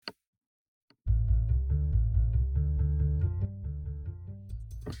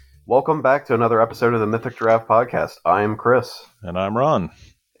Welcome back to another episode of the Mythic Giraffe Podcast. I'm Chris, And I'm Ron.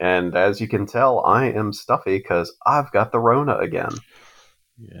 and as you can tell, I am stuffy because I've got the Rona again.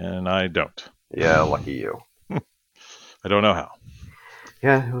 And I don't. Yeah, lucky you. I don't know how.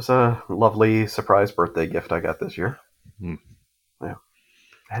 Yeah, it was a lovely surprise birthday gift I got this year. Hmm. Yeah,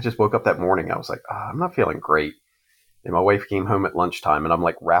 I just woke up that morning. I was like, I'm not feeling great. And my wife came home at lunchtime, and I'm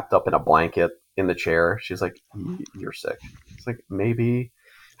like wrapped up in a blanket in the chair. She's like, "You're sick." It's like maybe,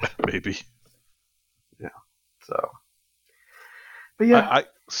 Maybe. yeah. So, but yeah, I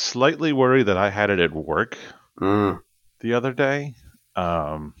slightly worry that I had it at work mm, the other day.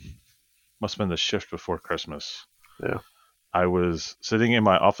 Must have been the shift before Christmas. yeah. I was sitting in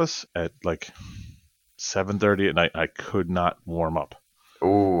my office at like 7:30 at night. I could not warm up.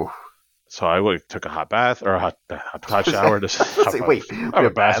 Ooh. So I took a hot bath or a hot shower. Wait, we I have a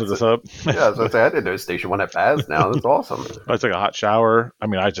have bath baths. with this up. Yeah, I was going to say, I didn't know Station 1 had baths now. That's awesome. I took a hot shower. I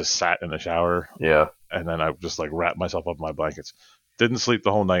mean, I just sat in the shower. Yeah. And then I just like wrapped myself up in my blankets. Didn't sleep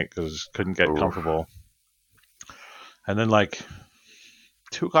the whole night because couldn't get comfortable. And then like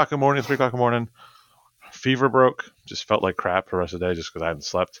 2 o'clock in the morning, 3 o'clock in the morning, fever broke. Just felt like crap for the rest of the day just because I hadn't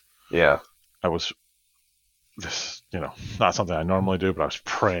slept. Yeah. I was this, not something I normally do, but I was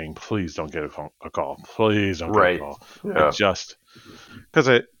praying, please don't get a call. Please don't get a call. Yeah.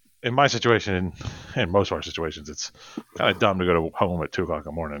 Because in my situation, in most of our situations, it's kind of dumb to go home at 2 o'clock in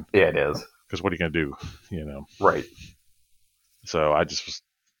the morning. Yeah, it is. Because what are you going to do, Right. So I just was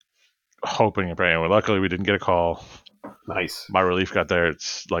hoping and praying. Well, luckily, we didn't get a call. Nice. My relief got there.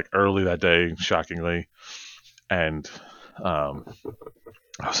 It's like early that day, shockingly. And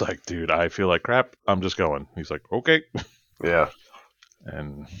I was like, dude, I feel like crap. I'm just going. He's like, okay. Yeah.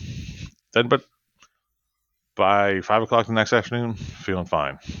 And then, but by 5 o'clock the next afternoon, feeling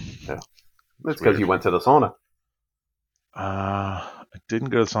fine. Yeah. That's because you went to the sauna. I didn't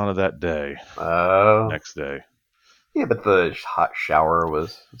go to the sauna that day. Next day. Yeah, but the hot shower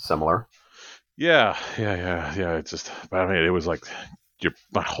was similar. Yeah. It's just, but I mean, it was like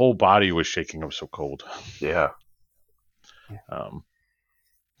my whole body was shaking. I was so cold. Yeah.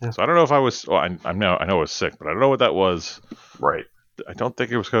 So I don't know if I was. Well, I know I was sick, but I don't know what that was. Right. I don't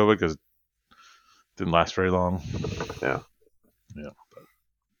think it was COVID because it didn't last very long. Yeah.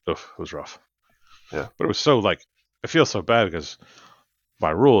 But, it was rough. Yeah. But it was so like I feel so bad because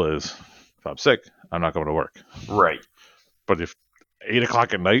my rule is if I'm sick, I'm not going to work. Right. But if 8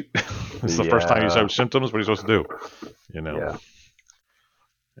 o'clock at night is the first time you show symptoms, what are you supposed to do? Yeah.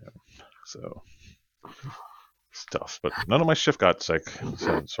 So it's tough. But none of my shift got sick,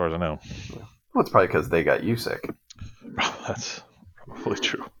 so as far as I know. Well, it's probably because they got you sick. That's probably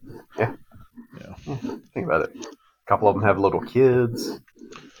true. Yeah. Think about it. A couple of them have little kids.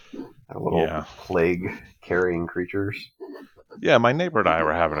 Have little plague-carrying creatures. Yeah, my neighbor and I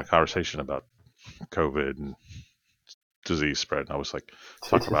were having a conversation about COVID and disease spread, and I was like,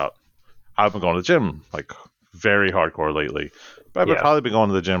 talking about I've been going to the gym like very hardcore lately, but I've probably been going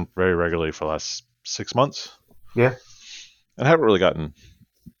to the gym very regularly for the last 6 months. Yeah. And I haven't really gotten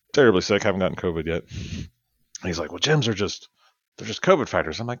terribly sick. Haven't gotten COVID yet. And he's like, well, gyms are just COVID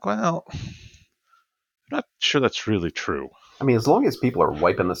fighters. I'm like, well, I'm not sure that's really true. I mean, as long as people are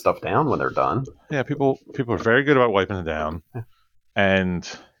wiping the stuff down when they're done. Yeah, people are very good about wiping it down. Yeah.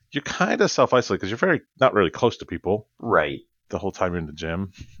 And you're kind of self-isolate because you're not really close to people. Right. The whole time you're in the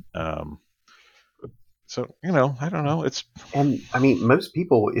gym. So, I don't know. And I mean, most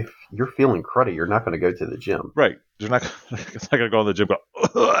people, if you're feeling cruddy, you're not going to go to the gym. Right. You're not going to go in the gym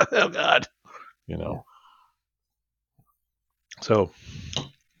and go, oh, God. So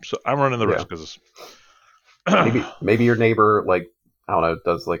I'm running the risk because maybe your neighbor, like, I don't know,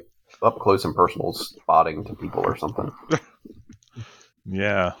 does like up close and personal spotting to people or something.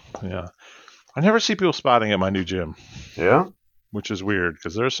 Yeah. I never see people spotting at my new gym. Yeah? Which is weird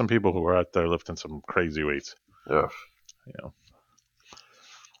because there's some people who are out there lifting some crazy weights. Ugh.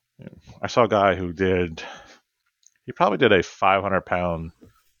 I saw a guy who he probably did a 500-pound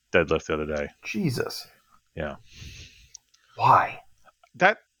deadlift the other day. Jesus. Yeah. Why?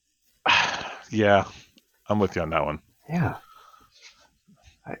 Yeah, I'm with you on that one. Yeah.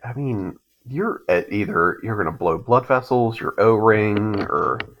 I mean, you're going to blow blood vessels, your O-ring,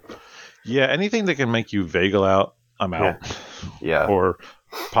 or... Yeah, anything that can make you vagal out, I'm out. Yeah. Or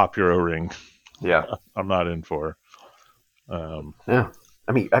pop your O-ring. Yeah. I'm not in for. Yeah.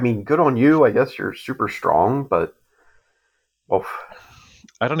 I mean, good on you. I guess you're super strong, but... Well,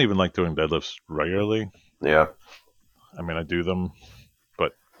 I don't even like doing deadlifts regularly. Yeah. I mean, I do them,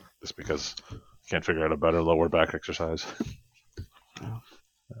 but it's because I can't figure out a better lower back exercise.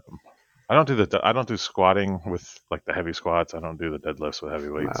 I don't do squatting with like the heavy squats. I don't do the deadlifts with heavy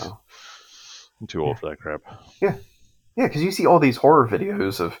weights. No. I'm too old Yeah. for that crap. Yeah. Yeah. Because you see all these horror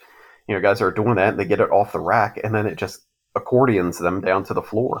videos of guys that are doing that and they get it off the rack and then it just accordions them down to the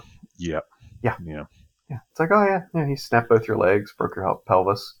floor. Yep. Yeah. Yeah. Yeah. It's like, oh yeah, you snapped both your legs, broke your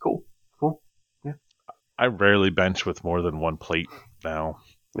pelvis. Cool. Cool. Yeah. I rarely bench with more than one plate now.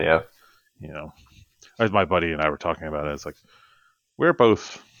 Yeah. You know, as my buddy and I were talking about it, it's like we're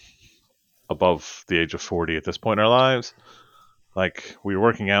both above the age of 40 at this point in our lives. Like we're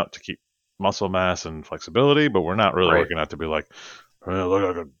working out to keep muscle mass and flexibility, but we're not really Right. working out to be like, oh, look,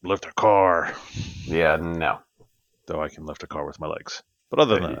 I can lift a car. Yeah. No. Though I can lift a car with my legs. But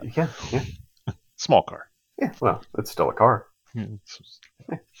other than that, Yeah. Yeah. small car. Yeah. Well, it's still a car. Yeah.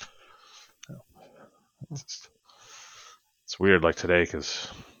 It's weird like today because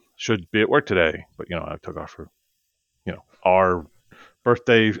should be at work today, but I took off for our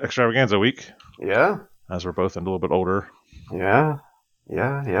birthday extravaganza week Yeah. as we're both a little bit older. Yeah.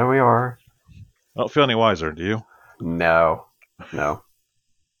 Yeah. Yeah. We are. I don't feel any wiser, do you? No. No.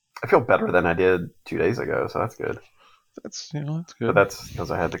 I feel better than I did 2 days ago, so that's good. That's But good. that's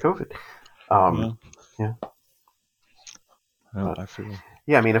because I had the COVID. Yeah. Yeah. Well, But I feel.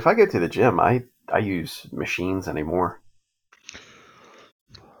 yeah, I mean, if I go to the gym, I use machines anymore.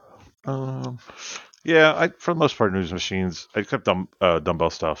 Um, yeah, I for the most part use machines. I kept dumbbell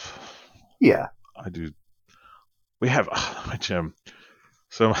stuff. Yeah. I do. We have my gym.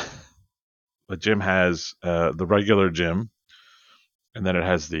 So the gym has the regular gym, and then it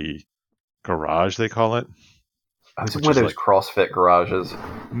has the garage they call it, I was in which one of is those like CrossFit garages.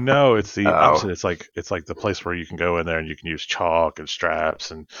 no, it's the Oh. opposite. It's like the place where you can go in there and you can use chalk and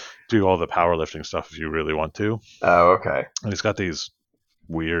straps and do all the powerlifting stuff if you really want to. Oh, okay. And it's got these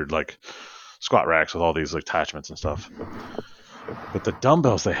weird like squat racks with all these attachments and stuff. But the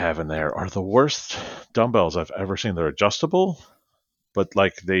dumbbells they have in there are the worst dumbbells I've ever seen. They're adjustable, but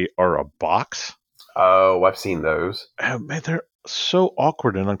like they are a box. Oh, I've seen those. And man, they're so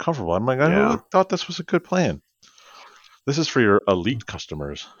awkward and uncomfortable. I'm like, who Yeah. thought this was a good plan? This is for your elite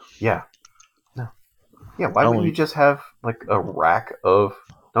customers. Yeah. No. Yeah, why wouldn't you Only just have like a rack of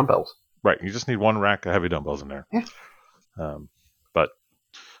dumbbells? right, you just need one rack of heavy dumbbells in there. Yeah. But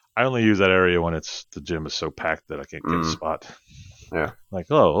I only use that area when the gym is so packed that I can't get a spot. Yeah. Like,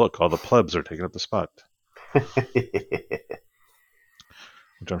 oh look, all the plebs are taking up the spot,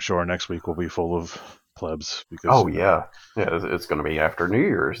 which I'm sure next week will be full of plebs because Oh yeah. Yeah, it's going to be after New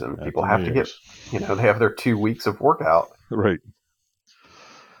Year's and people after have New to get, Year's, they have their 2 weeks of workout. right?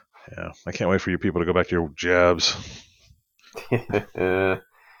 Yeah, I can't wait for you people to go back to your jobs. Yeah,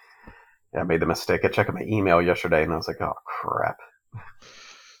 I made the mistake of checking my email yesterday and I was like, oh crap.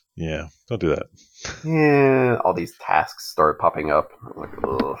 Yeah, don't do that. Yeah, all these tasks started popping up. I was like,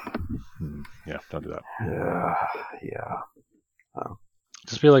 ugh. Yeah, don't do that. Yeah, yeah. Oh.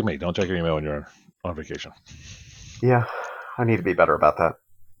 Just be like me. Don't check your email when you're on vacation. Yeah, I need to be better about that.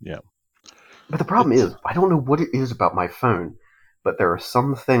 Yeah. But the problem is, I don't know what it is about my phone, but there are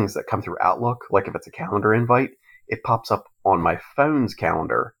some things that come through Outlook, like if it's a calendar invite, it pops up on my phone's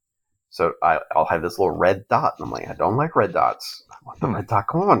calendar. So I'll have this little red dot, and I'm like, I don't like red dots. I want the red dot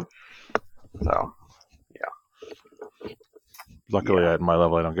gone. So, Luckily, at my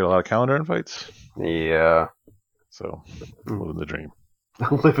level, I don't get a lot of calendar invites, yeah. so living the dream.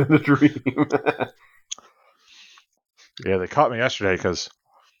 Living the dream. Yeah, they caught me yesterday because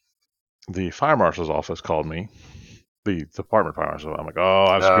the fire marshal's office called me, the department fire marshal. I'm like, oh,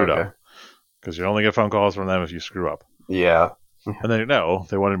 I've screwed Okay. up because you only get phone calls from them if you screw up. Yeah. And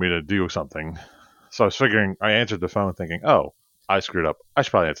they wanted me to do something. So I was figuring, I answered the phone thinking, oh, I screwed up. I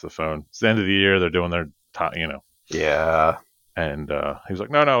should probably answer the phone. It's the end of the year. They're doing their time, Yeah. And he was like,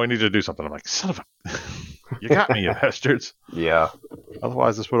 no, we need to do something. I'm like, son of a, you got me, you bastards. Yeah.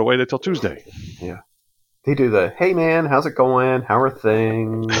 Otherwise, this would have waited till Tuesday. Yeah. They do the, hey man, how's it going? How are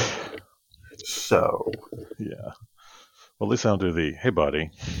things? So. Yeah. Well, at least I don't do the, hey,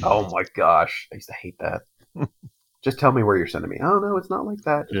 buddy. Oh my gosh. I used to hate that. Just tell me where you're sending me. Oh, no, it's not like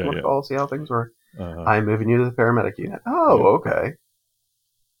that. Just want to call, see how things work. I'm moving you to the paramedic unit. Oh, okay.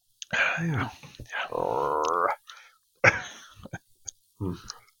 Yeah.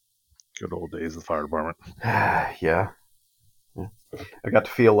 Good old days of the fire department. Yeah. I got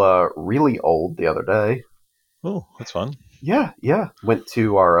to feel really old the other day. Oh, that's fun. Yeah. Went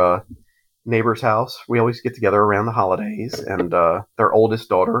to our neighbor's house. We always get together around the holidays, and their oldest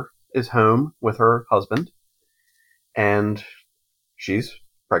daughter is home with her husband, and she's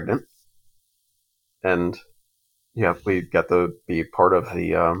pregnant. And yeah, we got to be part of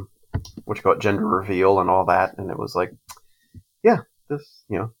the what you call it, gender reveal and all that. And it was like, yeah, this,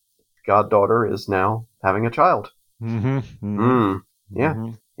 goddaughter is now having a child. Mm-hmm. Mm-hmm. Mm. Yeah.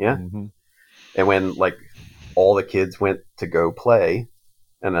 Mm-hmm. Yeah. Mm-hmm. And when like all the kids went to go play,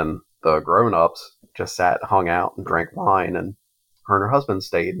 and then the grown-ups just sat, hung out, and drank wine, and her and her husband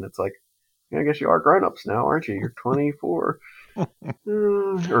stayed, and it's like, yeah, I guess you are grown-ups now, aren't you? You're 24.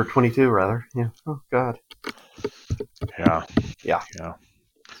 Or 22, rather. Yeah. Oh, God. Yeah. Yeah. Yeah.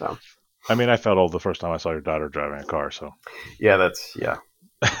 So, I mean, I felt old the first time I saw your daughter driving a car, so. yeah, that's, yeah.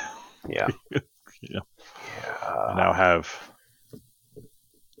 Yeah. Yeah. I Yeah. now have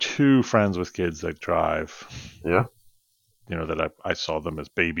 2 friends with kids that drive. Yeah. That I saw them as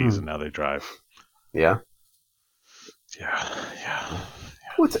babies Hmm. and now they drive. Yeah. Yeah. Yeah. Yeah.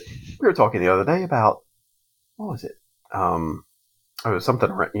 What's it? We were talking the other day about, what was it? It was something,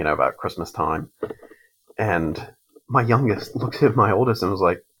 about Christmas time. And my youngest looked at my oldest and was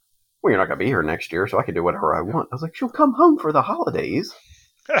like, well, you're not going to be here next year, so I can do whatever I want. I was like, she'll come home for the holidays.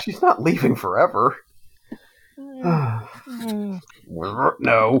 She's not leaving forever. No.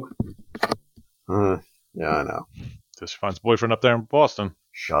 Yeah, I know. Just finds a boyfriend up there in Boston.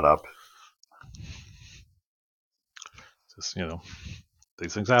 Shut up. Just,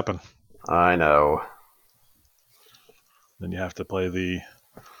 these things happen. I know. Then you have to play the,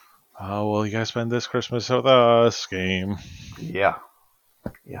 oh, well, you guys spend this Christmas with us game, Yeah.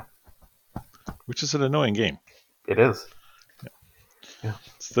 Yeah. which is an annoying game. It is. Yeah.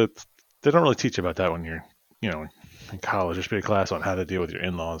 It's they don't really teach you about that when you're, in college. There's be a class on how to deal with your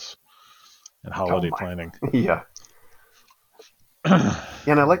in-laws and Oh holiday my. planning. Yeah. Yeah,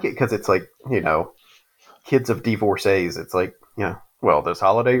 and I like it because it's like, kids of divorcees. It's like, well, this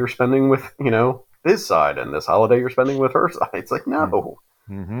holiday you're spending with, this side, and this holiday you're spending with her side. It's like, no.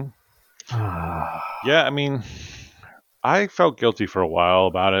 Mm-hmm. Yeah, I mean, I felt guilty for a while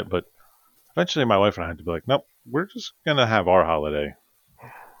about it, but eventually my wife and I had to be like, nope, we're just going to have our holiday.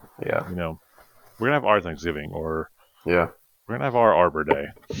 Yeah. We're going to have our Thanksgiving, or Yeah. we're going to have our Arbor Day.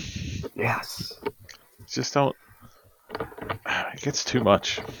 Yes. Just don't, it gets too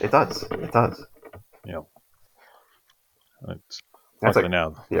much. It does. It does. It's, That's luckily like, now,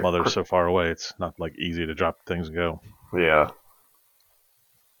 the yeah. mother's so far away, it's not like easy to drop things and go. Yeah.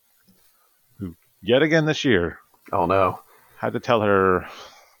 Who, yet again this year, Oh, no. had to tell her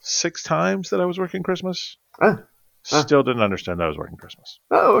 6 times that I was working Christmas. Uh, Still didn't understand that I was working Christmas.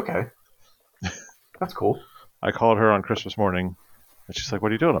 Oh, okay. That's cool. I called her on Christmas morning, and she's like, what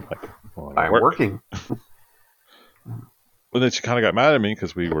are you doing? I'm like, well, I'm working. And then she kind of got mad at me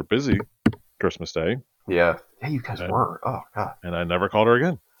because we were busy Christmas Day. Yeah. Yeah, you guys were. Oh, God. And I never called her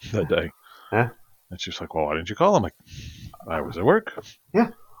again that day. Yeah. And she was like, well, why didn't you call? I'm like, I was at work. Yeah.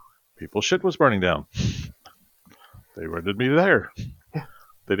 People's shit was burning down. They wanted me there. Yeah.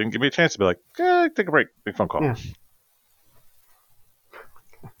 They didn't give me a chance to be like, take a break. Big phone call.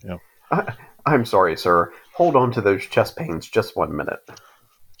 Yeah. I'm sorry, sir. Hold on to those chest pains just 1 minute.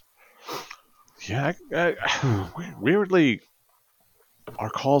 Yeah. Weirdly, our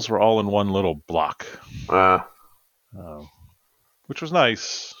calls were all in one little block. Which was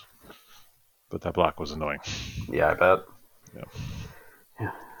nice. But that block was annoying. Yeah, I bet.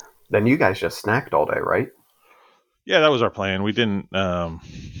 Yeah. Then you guys just snacked all day, right? Yeah, that was our plan. We didn't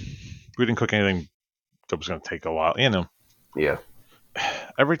cook anything that was going to take a while. Yeah.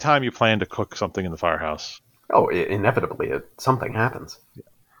 Every time you plan to cook something in the firehouse. Oh, inevitably, something happens.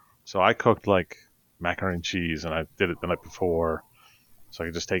 So I cooked like macaroni and cheese, and I did it the night before, so I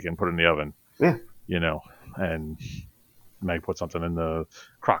could just take it and put it in the oven. Yeah. And Meg put something in the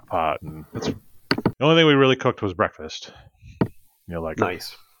crock pot, and the only thing we really cooked was breakfast.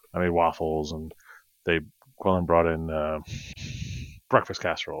 Nice. I made waffles, and Quillen brought in breakfast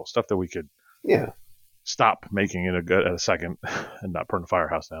casserole, stuff that we could stop making in a second and not burn the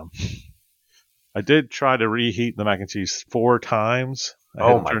firehouse down. I did try to reheat the mac and cheese 4 times. I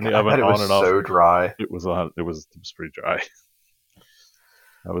had to turn the oven I bet it on was and off. so dry. It was pretty dry.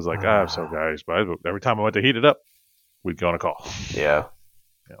 I was like, I'm so guys, but every time I went to heat it up, we'd go on a call. Yeah.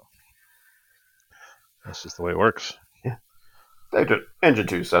 That's just the way it works. Yeah. Engine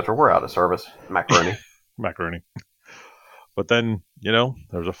 2 Central, we're out of service. Macaroni. Macaroni. But then, there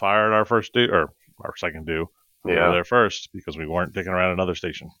was a fire at our first do, or our second do. We were there first because we weren't digging around another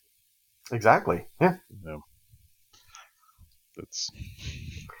station. Exactly. Yeah. It's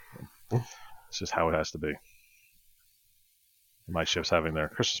just how it has to be. My shift's having their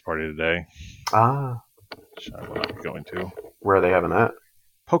Christmas party today. Which I will not be going to. Where are they having that?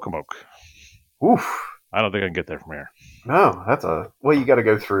 Pocomoke. Oof. I don't think I can get there from here. No, well, you got to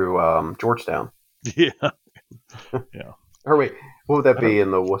go through Georgetown. Yeah. Yeah. Or wait, what would that be in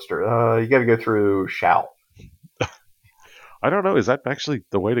the Worcester? You got to go through Shao. I don't know. Is that actually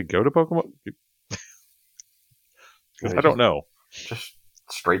the way to go to Pokemon? You Because know, I don't know. just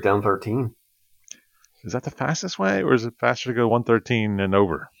straight down 13. Is that the fastest way, or is it faster to go 113 and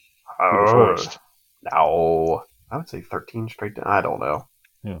over through the Oh, forest? no. I would say 13 straight down. I don't know.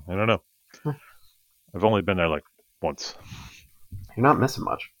 Yeah, I don't know. I've only been there like once. You're not missing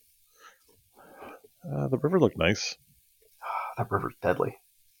much. The river looked nice. That river's deadly.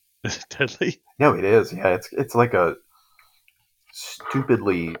 Is it deadly? No, it is. Yeah, it's like a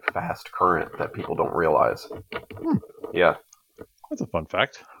stupidly fast current that people don't realize. Yeah, That's a fun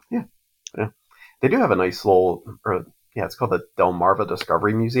fact. yeah, yeah. They do have a nice little, yeah, it's called the Delmarva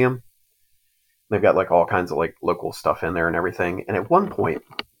Discovery Museum. They've got like all kinds of like local stuff in there and everything. And at one point,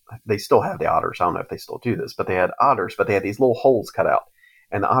 they still have the otters. I don't know if they still do this, but they had otters, but they had these little holes cut out,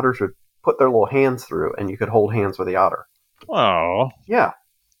 and the otters would put their little hands through, and you could hold hands with the otter. Oh, Yeah,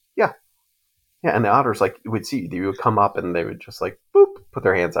 yeah, yeah. And the otters like would see you would come up, and they would just like boop put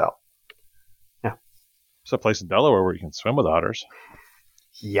their hands out. Yeah, there's a place in Delaware where you can swim with otters.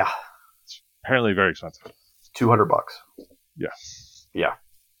 yeah. It's apparently very expensive. $200. Yeah, Yeah,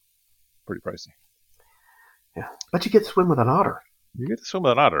 pretty pricey. yeah. But you get to swim with an otter. You get to swim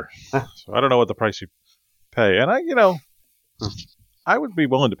with an otter. Huh. So I don't know what the price you pay. And I would be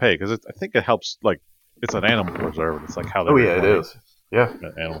willing to pay because I think it helps. Like, it's an animal preserve. It's like how they Oh yeah, it is. Yeah,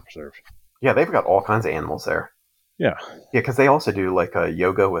 an animal preserve. yeah. They've got all kinds of animals there. Yeah. Yeah, because they also do like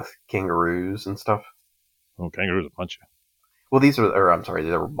yoga with kangaroos and stuff. Oh, kangaroos will punch you. Well, these are, or I'm sorry,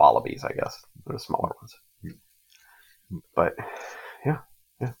 these are wallabies, I guess. They're the smaller ones. But yeah,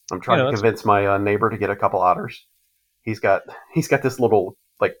 yeah. I'm trying to convince my neighbor to get a couple otters. He's got this little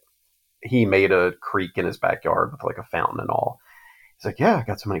like he made a creek in his backyard with like a fountain and all. He's like, yeah, I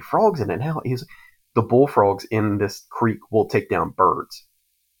got so many frogs in it now. He's the bullfrogs in this creek will take down birds.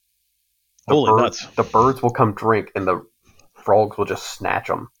 Holy nuts! The birds will come drink, and the frogs will just snatch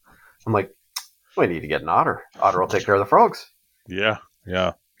them. I'm like, we need to get an otter. Otter will take care of the frogs. Yeah.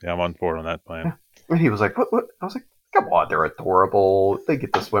 I'm on board on that plan. Yeah. And he was like, what? I was like, come on, they're adorable. They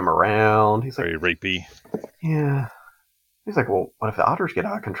get to swim around. He's like, very rapey. Yeah. He's like, well, what if the otters get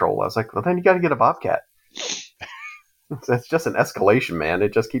out of control? I was like, well, then you got to get a bobcat. That's just an escalation, man.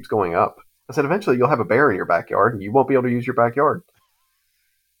 It just keeps going up. I said, eventually you'll have a bear in your backyard, and you won't be able to use your backyard.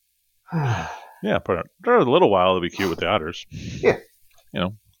 Yeah, for a little while it'll be cute with the otters. Yeah.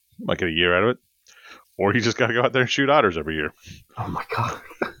 You might get a year out of it. Or you just got to go out there and shoot otters every year. Oh, my God.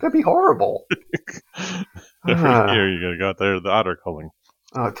 That'd be horrible. Every year you got to go out there the otter culling.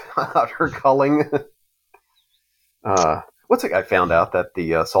 Otter culling. What's it? I found out that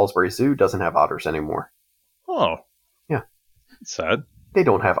the Salisbury Zoo doesn't have otters anymore. Oh. Yeah. It's sad. They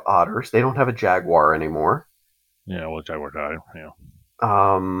don't have otters. They don't have a jaguar anymore. Yeah, well, jaguar died.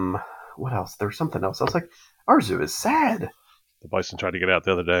 Yeah. What else? There's something else. I was like, our zoo is sad. The bison tried to get out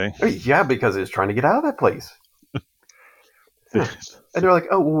the other day. Yeah, because it's trying to get out of that place. Yeah. And they're like,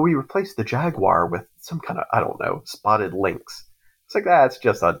 oh, well, we replaced the jaguar with some kind of, I don't know, spotted lynx. It's like, that's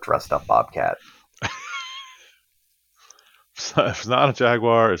just a dressed up bobcat. If it's not a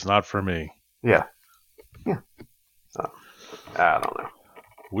jaguar, it's not for me. Yeah. Yeah. So, I don't know.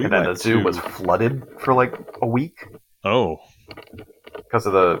 And then the zoo was flooded for like a week. Oh. Because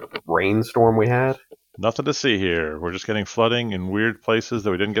of the rainstorm we had. Nothing to see here. We're just getting flooding in weird places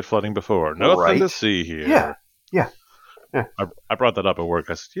that we didn't get flooding before. Nothing to see here. Yeah. Yeah. Yeah. I brought that up at work.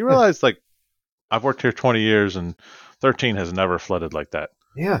 I said, do you realize, like, I've worked here 20 years and 13 has never flooded like that.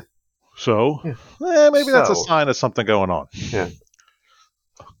 Yeah. So, maybe that's a sign of something going on. Yeah.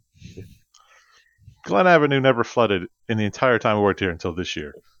 Glen Avenue never flooded in the entire time we worked here until this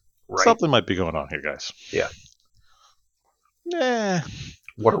year. Right. Something might be going on here, guys. Yeah. Nah.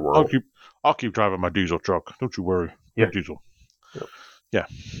 What a world. I'll keep driving my diesel truck. Don't you worry. Yeah. Diesel. Yep. Yeah.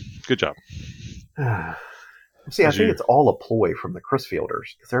 Good job. See, I think it's all a ploy from the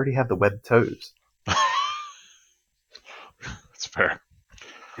Crisfielders because they already have the webbed toes. That's fair.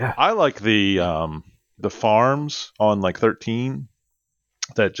 Yeah. I like the farms on like 13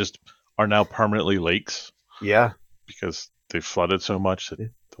 that just are now permanently lakes. Yeah. Because they've flooded so much that the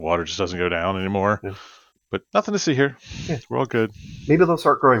water just doesn't go down anymore. Yeah. But nothing to see here. Yeah. We're all good. Maybe they'll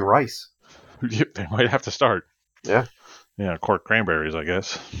start growing rice. They might have to start. Yeah. Yeah, cork cranberries, I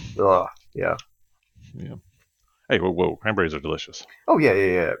guess. Ugh. Yeah. Yeah. Hey, whoa. Cranberries are delicious. Oh,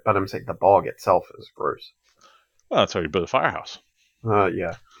 yeah. But I'm saying the bog itself is gross. Well, that's how you build a firehouse.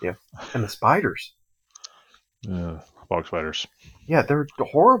 Yeah. And the spiders. Bog spiders. Yeah, they're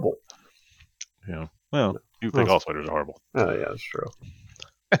horrible. Yeah. Well, you think all spiders are horrible. Oh, yeah, that's true.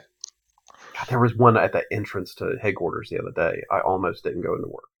 God, there was one at the entrance to headquarters the other day. I almost didn't go into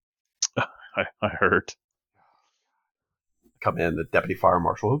work. I heard. come in, the deputy fire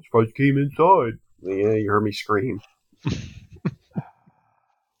marshal. I'm surprised you came inside. Yeah, you heard me scream.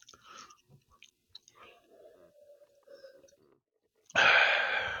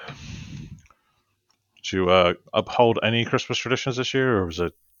 Did you uphold any Christmas traditions this year, or was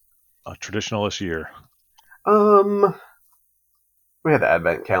it a traditionalist year? Um, we had the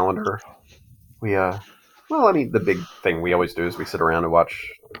advent calendar. We well, I mean, the big thing we always do is we sit around and watch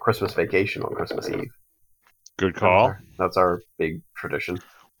Christmas Vacation on Christmas Eve. Good call. That's our big tradition.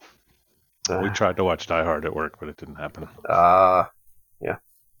 We tried to watch Die Hard at work, but it didn't happen. Yeah.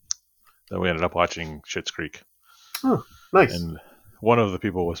 Then we ended up watching Schitt's Creek. Oh, nice. And one of the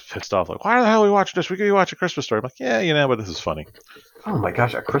people was pissed off, like, why the hell are we watching this? We could watch A Christmas Story. I'm like, yeah, but this is funny. Oh my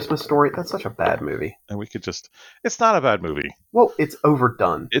gosh, A Christmas Story? That's such a bad movie. And we could just, it's not a bad movie. Well, it's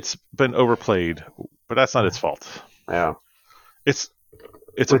overdone. It's been overplayed, but that's not its fault. Yeah. It's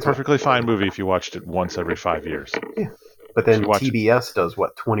a perfectly fine movie if you watched it once every 5 years. Yeah. But then TBS does,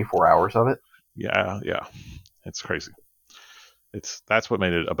 24 hours of it? Yeah. It's crazy. That's what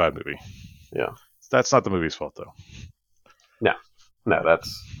made it a bad movie. Yeah. That's not the movie's fault, though. No,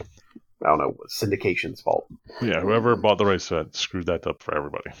 that's, I don't know, syndication's fault. Yeah, whoever bought the rights to that screwed that up for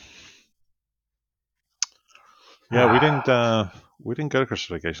everybody. Yeah, we didn't go to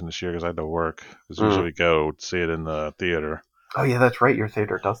Christmas Vacation this year because I had to work. Because usually we go see it in the theater. Oh yeah, that's right. Your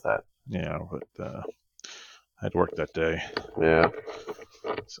theater does that. Yeah, but I had to work that day. Yeah.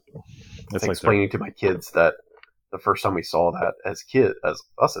 So, it's like explaining to my kids that the first time we saw that as kids, I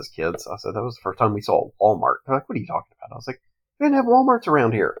said that was the first time we saw Walmart. They're like, "What are you talking about?" I was like, "We didn't have Walmarts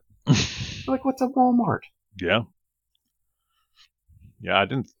around here." They're like, "What's a Walmart?" Yeah. Yeah,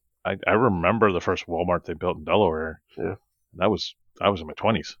 I remember the first Walmart they built in Delaware. Yeah. I was in my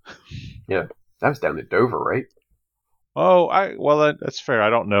 20s. Yeah. That was down in Dover, right? Oh, that's fair. I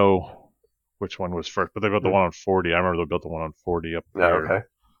don't know which one was first, but they built the one on 40. I remember they built the one on 40 up here.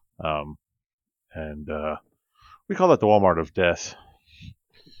 Okay. And we call that the Walmart of Death.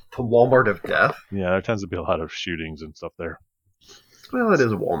 The Walmart of Death? Yeah, there tends to be a lot of shootings and stuff there. Well, it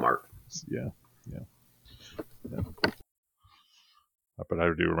is a Walmart. Yeah. But I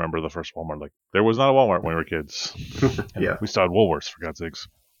do remember the first Walmart. Like, there was not a Walmart when we were kids. Yeah. We still had Woolworths, for God's sakes.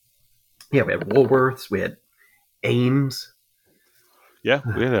 Yeah, we had Woolworths. We had Ames. Yeah,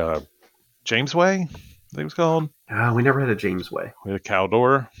 we had James Way, I think it was called. We never had a James Way. We had a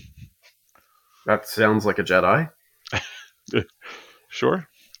Caldor. That sounds like a Jedi. Sure.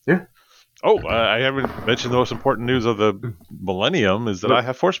 Yeah. Oh, I haven't mentioned the most important news of the millennium is that I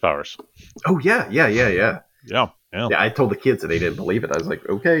have force powers. Oh, yeah. Yeah, I told the kids that they didn't believe it. I was like,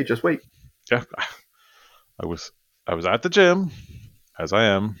 okay, just wait. Yeah. I was at the gym, as I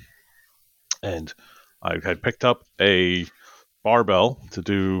am, and I had picked up a barbell to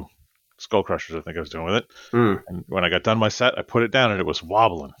do skull crushers, I think I was doing with it. And when I got done my set, I put it down and it was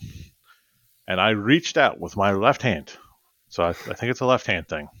wobbling. And I reached out with my left hand. So I think it's a left hand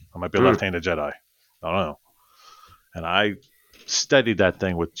thing. I might be a left-handed Jedi. I don't know. And I steadied that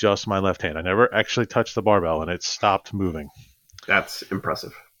thing with just my left hand. I never actually touched the barbell, and it stopped moving. That's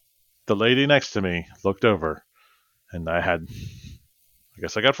impressive. The lady next to me looked over, and I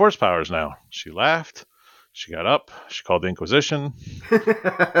guess I got force powers now. She laughed. She got up. She called the Inquisition.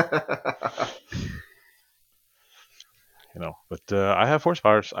 But I have force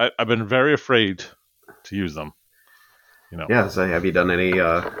powers. I've been very afraid to use them. Yeah, so have you done any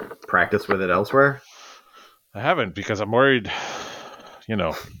practice with it elsewhere? I haven't, because I'm worried,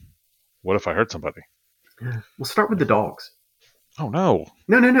 what if I hurt somebody? We'll start with the dogs. Oh, no.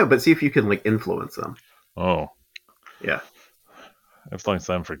 No, but see if you can, influence them. Oh. Yeah. Influence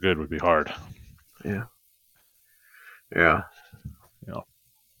them for good would be hard. Yeah. Well,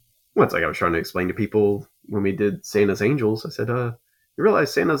 it's like I was trying to explain to people when we did Santa's Angels. I said, you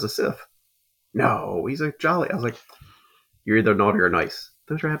realize Santa's a Sith? No, he's a jolly. I was like, you're either naughty or nice.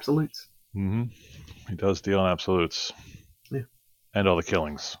 Those are absolutes. Mm-hmm. He does deal in absolutes. Yeah. And all the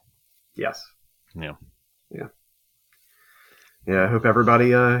killings. Yes. Yeah. I hope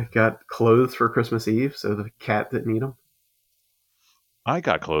everybody got clothes for Christmas Eve so the cat didn't eat them. I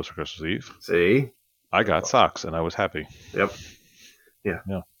got clothes for Christmas Eve. See? I got socks, and I was happy. Yep. Yeah.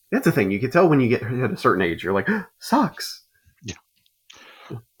 That's the thing. You can tell when you get at a certain age. You're like, socks. Yeah.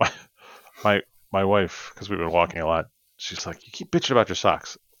 My wife, because we've been walking a lot, she's like, you keep bitching about your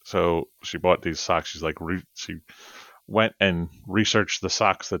socks. So she bought these socks. She's like, she went and researched the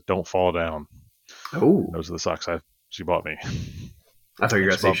socks that don't fall down. Oh. Those are the socks she bought me. I thought you were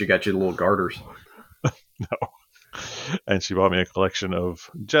going to say she got you the little garters. No. And she bought me a collection of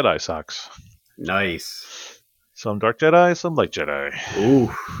Jedi socks. Nice. Some dark Jedi, some light Jedi.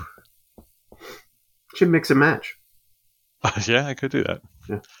 Ooh. Should mix and match. Yeah, I could do that.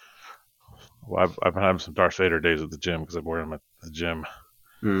 Yeah. Well, I've been having some Darth Vader days at the gym because I wear them at the gym.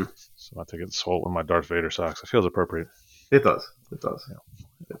 Hmm. So I think it's swole with my Darth Vader socks. It feels appropriate. It does. It does. Yeah.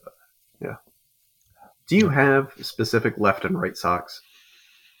 It does. Yeah. Do you Yep. have specific left and right socks?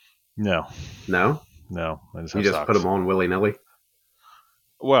 No, No. no, I just You have just put them socks. on willy nilly.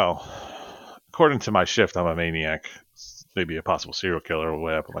 Well, according to my shift, I'm a maniac, maybe a possible serial killer the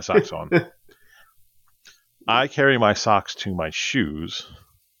way I put my socks on. I carry my socks to my shoes.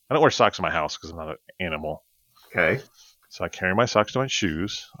 I don't wear socks in my house because I'm not an animal. Okay. So I carry my socks to my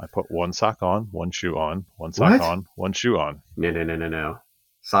shoes. I put one sock on, one shoe on, one sock What? on, one shoe on. No, no, no, no, no.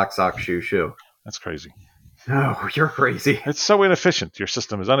 Sock, sock, shoe, shoe. That's crazy. No, you're crazy. It's so inefficient. Your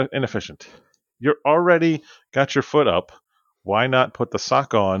system is inefficient. You're already got your foot up. Why not put the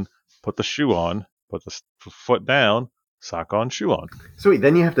sock on, put the shoe on, put the foot down, sock on, shoe on? Sweet.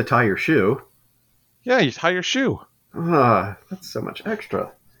 Then you have to tie your shoe. Yeah, you tie your shoe. That's so much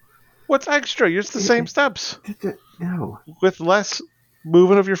extra. What's extra? It's the same steps No. with less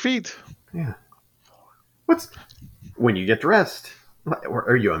movement of your feet. Yeah. What's when you get dressed?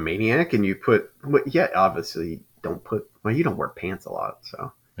 Are you a maniac and you put? Well, yeah, obviously don't put. Well, you don't wear pants a lot,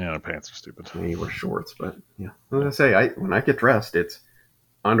 so Yeah, the pants are stupid. yeah, you wear shorts. But yeah, I was gonna say when I get dressed, it's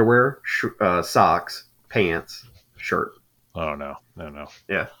underwear, socks, pants, shirt. Oh no, no, no.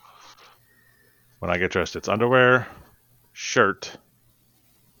 Yeah. When I get dressed, it's underwear, shirt,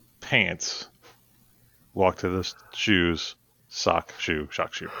 pants, walk to the shoes, sock, shoe,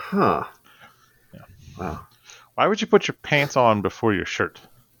 sock, shoe. Huh. Yeah. Wow. Why would you put your pants on before your shirt?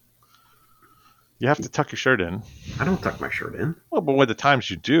 You have to tuck your shirt in. I don't tuck my shirt in. Well, but when the times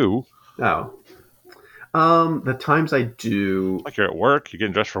you do, Oh. The times I do. like you're at work, you're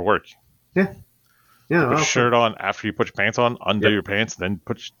getting dressed for work. Yeah. Yeah. You put your shirt on after you put your pants on, undo Yep. your pants, then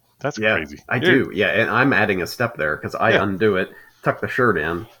put. That's Yeah, crazy. I do. Yeah, and I'm adding a step there because I Yeah. undo it, tuck the shirt in,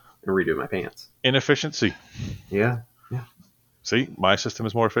 and redo my pants. Inefficiency. Yeah. See, my system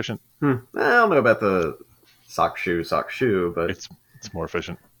is more efficient. I don't know about the sock shoe, but It's more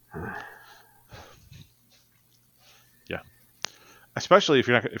efficient. Yeah, especially if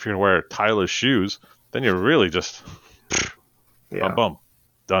you're gonna wear tieless shoes, then you're really just yeah. bum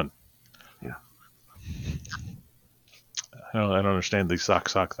done. Yeah. I don't understand the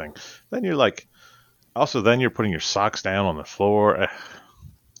sock thing. Then you're like, also then you're putting your socks down on the floor.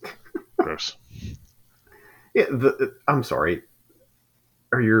 Gross. Yeah. I'm sorry.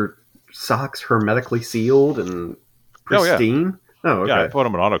 Are your socks hermetically sealed and Oh yeah, pristine? Oh, yeah. I okay. put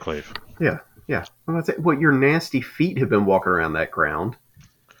them in autoclave. Yeah. Yeah. Well, your nasty feet have been walking around that ground,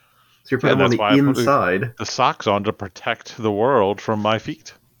 so you're Yeah, putting and them on that's the why I put inside. the socks on to protect the world from my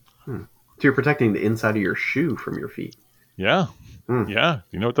feet. So you're protecting the inside of your shoe from your feet. Yeah, Hmm. yeah.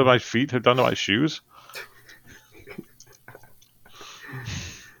 You know what my feet have done to my shoes?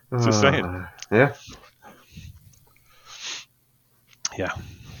 Just saying. Yeah. Yeah.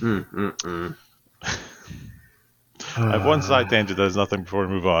 Mm. I have one side tangent that is nothing before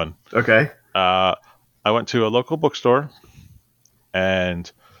we move on. Okay. I went to a local bookstore, and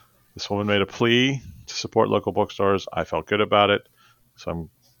this woman made a plea to support local bookstores. I felt good about it, so I'm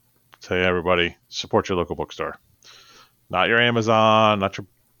telling everybody, support your local bookstore. Not your Amazon, not your,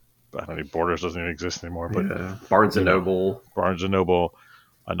 I don't know, Borders doesn't even exist anymore, but Yeah. Barnes and Noble. Barnes and Noble,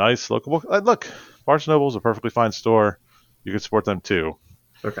 a nice local book. Look, Barnes and Noble is a perfectly fine store. You can support them too.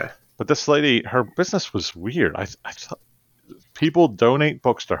 Okay. But this lady, her business was weird. I thought people donate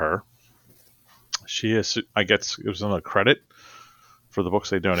books to her. She is, I guess, it was on a credit for the books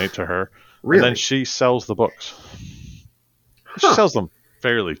they donate to her, Really? and then she sells the books. She Huh. sells them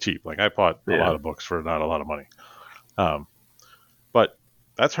fairly cheap. Like I bought a Yeah. lot of books for not a lot of money, but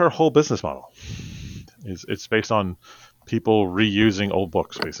that's her whole business model. It's based on people reusing old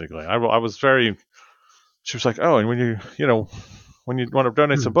books, basically. I was very. She was like, "Oh, and when when you want to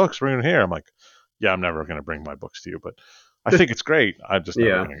donate some books, bring them here." I'm like, "Yeah, I'm never going to bring my books to you, but I think it's great. I'm just never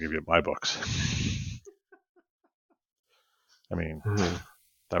Yeah. going to give you my books." I mean, Mhm.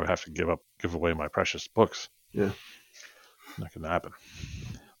 I would have to give away my precious books. Yeah. Not going to happen.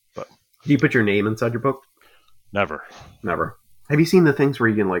 Do you put your name inside your book? Never. Never. Have you seen the things where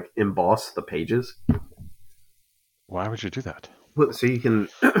you can like emboss the pages? Why would you do that? Well, so you can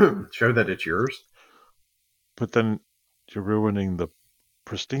show that it's yours. But then you're ruining the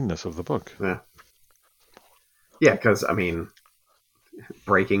pristineness of the book. Yeah. Yeah, because I mean,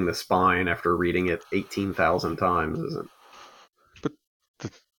 breaking the spine after reading it 18,000 times isn't. But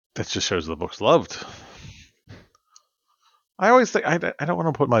that just shows the book's loved. I always think I don't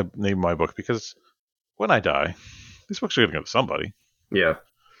want to put my name in my book because when I die, these books are going to go to somebody. Yeah.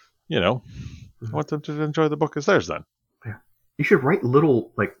 I want them to enjoy the book as theirs then. Yeah. You should write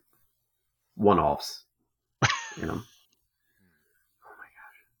little like one-offs. You know.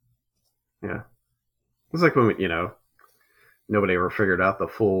 Yeah. It's like when nobody ever figured out the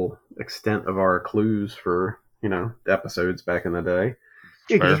full extent of our clues for the episodes back in the day.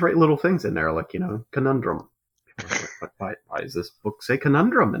 It's You could just fair. write little things in there like conundrum. People are like, why does this book say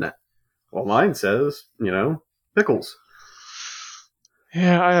conundrum in it? Well, mine says pickles.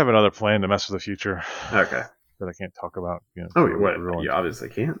 Yeah, I have another plan to mess with the future Okay. that I can't talk about. Oh, Before we get what? You ruined. obviously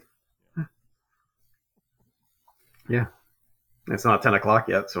can't. Yeah. It's not 10 o'clock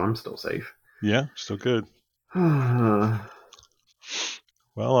yet, so I'm still safe. Yeah, still good. Yeah.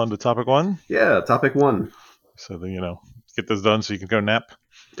 Well, on to topic one. Topic one. So get this done so you can go nap.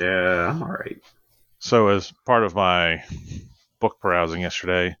 Yeah, I'm all right. So as part of my book browsing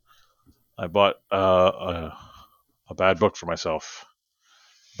yesterday, I bought a bad book for myself.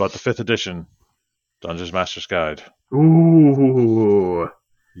 Bought the 5th edition Dungeons Master's Guide. Ooh.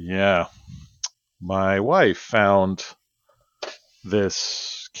 Yeah, my wife found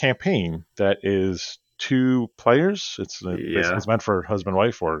this campaign that is 2 players. It's basically Yeah. it's meant for husband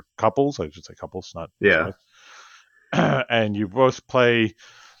wife or couples. I should say couples, not husband Yeah. wife. And you both play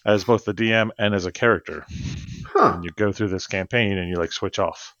as both the DM and as a character, Huh. and you go through this campaign and you like switch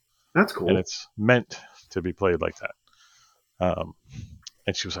off, That's and cool. it's meant to be played like that. Um,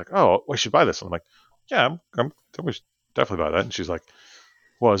 and she was like, "Oh, we should buy this." And I'm like, "Yeah, we should definitely buy that." And she's like,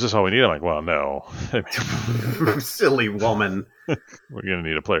 "Well, is this all we need?" I'm like, "Well, no. I mean, Silly woman. we're gonna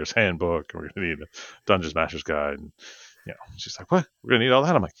need a player's handbook, and we're gonna need a Dungeons Master's Guide." And she's like, "What? We're gonna need all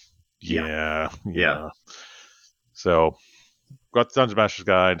that?" I'm like, Yeah. "Yeah, Yeah. yeah." So got the Dungeons Master's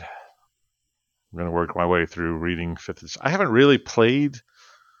Guide. I'm gonna work my way through reading 5th edition. I haven't really played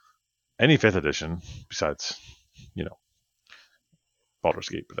any 5th edition besides, you know, Baldur's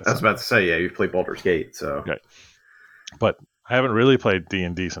Gate, but I that's was not about to say, yeah, you've played Baldur's Gate, so okay. But I haven't really played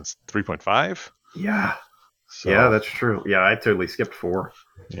D&D since 3.5. yeah. Yeah, So that's true. Yeah, I totally skipped 4.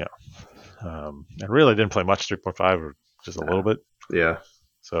 yeah, and really didn't play much 3.5 or just a little Uh, bit. yeah.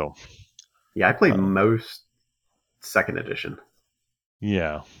 So Yeah, I played um, most second edition.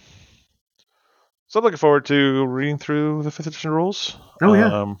 yeah. So I'm looking forward to reading through the 5th edition rules. Oh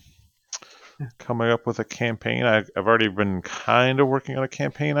yeah. Yeah. Coming up with a campaign. I've already been kind of working on a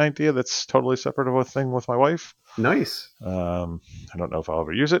campaign idea that's totally separate of a thing with my wife. Nice. I don't know if I'll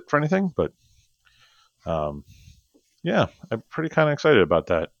ever use it for anything, but um, yeah, I'm pretty kind of excited about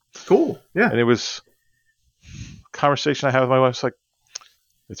that. Cool. Yeah. And it was a conversation I had with my wife. It's like,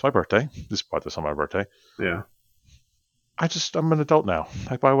 it's my birthday. This bought this on my birthday. Yeah. I'm an adult now.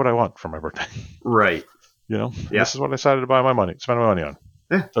 I buy what I want for my birthday. Right. And Yeah. this is what I decided to spend my money on.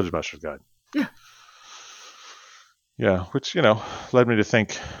 Yeah. Dungeon Master's Guide. Yeah. Yeah, which, led me to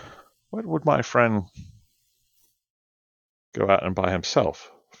think, what would my friend go out and buy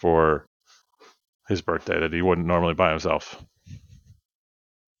himself for his birthday that he wouldn't normally buy himself?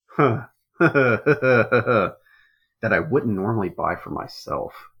 Huh. That I wouldn't normally buy for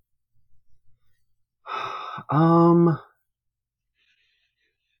myself. Um.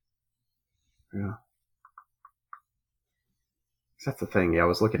 Yeah. That's the thing. Yeah, I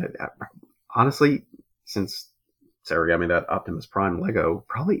was looking at that. Honestly, since Sarah got me that Optimus Prime Lego,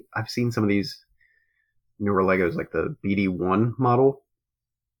 probably I've seen some of these newer Legos, like the BD1 model.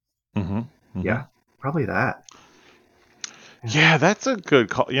 Mm-hmm. Mm-hmm. Yeah, probably that. Yeah. Yeah, that's a good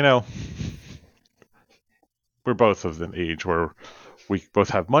call. We're both of an age where we both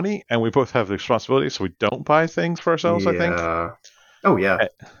have money and we both have the responsibility, so we don't buy things for ourselves, I think. Yeah. Oh yeah. Eh,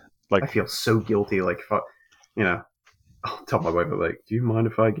 Like, I feel so guilty. Like, if I, you know, I'll tell my wife, like, "Do you mind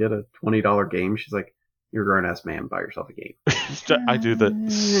if I get a $20 game?" She's like, "You're a grown ass man. Buy yourself a game." I do the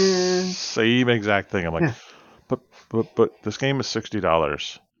Like, same exact thing. I'm like, yeah. but this game is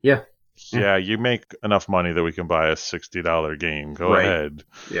 $60. Yeah. Yeah. Yeah, you make enough money that we can buy a $60 game. Go Right. ahead.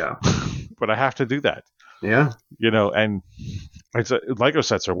 Yeah. But I have to do that. Yeah. And Lego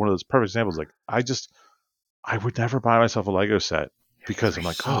sets are one of those perfect examples. Like, I would never buy myself a Lego set Because because they're I'm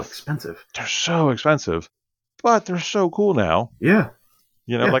like, so oh, expensive. they're so expensive, but they're so cool now. Yeah.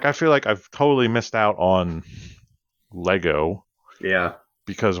 Yeah. Like, I feel like I've totally missed out on Lego Yeah.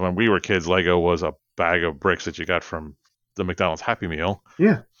 because when we were kids, Lego was a bag of bricks that you got from the McDonald's Happy Meal.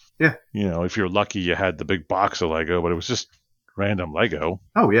 Yeah. Yeah. If you're lucky, you had the big box of Lego, but it was just random Lego.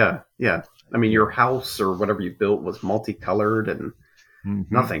 Oh yeah. Yeah. I mean, your house or whatever you built was multicolored and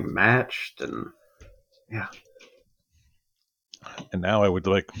Mm-hmm. nothing matched, and yeah. And now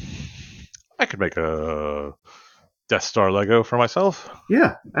I could make a Death Star Lego for myself.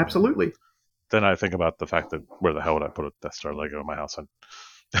 Yeah. Absolutely. Then I think about the fact that where the hell would I put a Death Star Lego in my house, and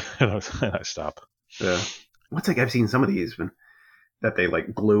I stop. Yeah. What's like I've seen some of these, man. that they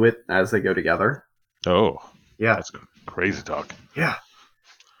like glue it as they go together. Oh, Yeah, that's crazy talk. yeah.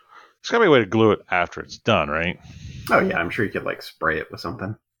 There's got to be a way to glue it after it's done, right? Oh yeah, I'm sure you could like spray it with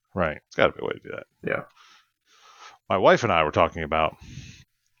something. Right. It's got to be a way to do that. Yeah. My wife and I were talking about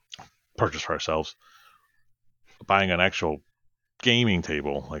purchase for ourselves, buying an actual gaming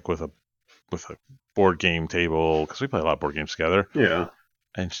table, like with a board game table, because we play a lot of board games together. Yeah.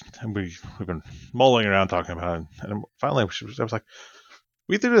 And we've been mulling around talking about it. And finally, I was like,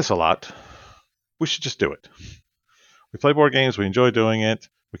 we do this a lot. We should just do it. We play board games. We enjoy doing it.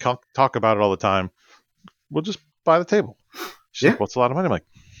 We talk about it all the time. We'll just buy the table. She's Yeah. like, what's a lot of money? I'm like,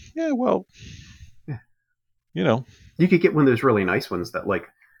 yeah, well, Yeah. you know. You could get one of those really nice ones that like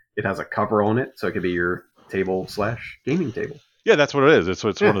it has a cover on it, so it could be your table/gaming table. Yeah, that's what it is. It's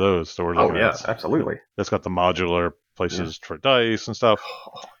Yeah. one of those. So we're Oh looking yeah, at absolutely. that's got the modular places for dice and stuff.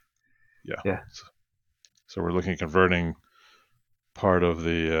 Yeah. Yeah. So we're looking at converting part of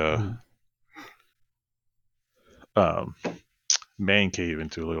the um, man cave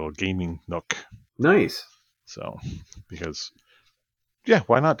into a little gaming nook. Nice. So, because, yeah,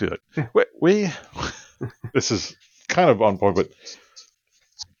 why not do it? Yeah. We this is kind of on point, but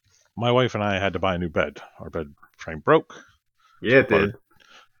my wife and I had to buy a new bed. Our bed frame broke. Yeah, it did.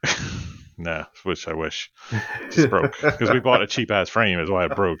 Nah, I wish. It's broke. Because we bought a cheap ass frame, is why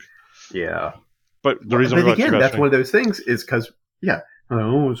it broke. Yeah. But the reason we But bought a cheap again, ass that's frame. one of those things is because, yeah, I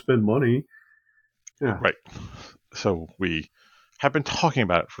don't want to spend money. Yeah. Right. So we have been talking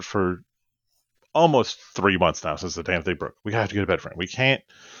about it for almost 3 months now since the damn thing broke. We have to get a bed frame. We can't.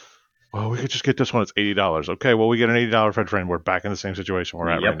 Well, we could just get this one. It's $80. Okay, well, we get an $80 bed frame. We're back in the same situation we're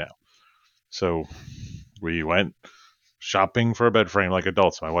at right now. So we went shopping for a bed frame like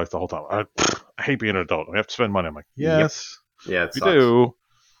adults. My wife the whole time. I hate being an adult. We have to spend money. I'm like, yes, yeah, it we sucks. do.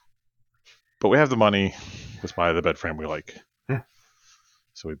 But we have the money. Let's buy the bed frame we like. Yeah.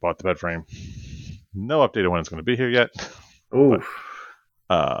 So we bought the bed frame. No update on when it's going to be here yet. Oof.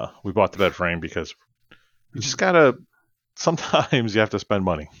 But, we bought the bed frame because you just gotta. Sometimes you have to spend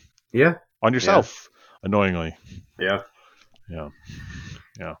money. Yeah. On yourself, annoyingly. Yeah. Yeah.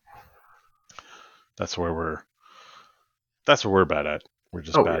 Yeah. That's where we're bad at. We're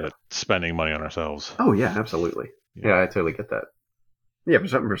just bad at spending money on ourselves. Oh yeah, absolutely. Yeah, I totally get that. Yeah, for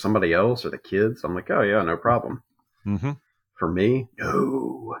something for somebody else or the kids, I'm like, oh yeah, no problem. Mm-hmm. For me,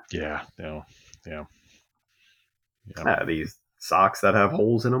 no. Yeah, no. Yeah. These socks that have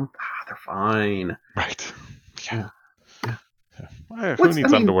holes in them, they're fine. Right. Yeah. Who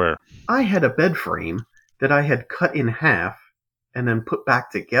needs underwear? I had a bed frame that I had cut in half and then put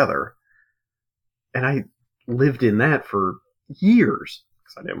back together, and I lived in that for years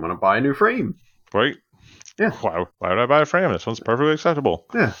because I didn't want to buy a new frame. Right. Yeah. Why would I buy a frame? This one's perfectly acceptable.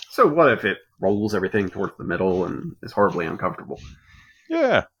 Yeah. So what if it rolls everything towards the middle and is horribly uncomfortable?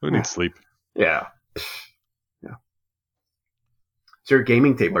 Yeah. Who needs sleep? Yeah. Yeah. So your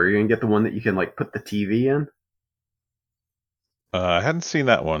gaming table, are you going to get the one that you can like put the TV in? I hadn't seen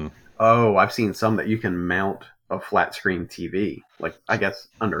that one. Oh, I've seen some that you can mount a flat screen TV, like I guess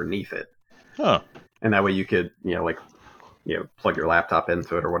underneath it. Huh. And that way you could, plug your laptop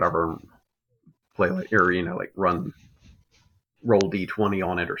into it or whatever, play or run roll D20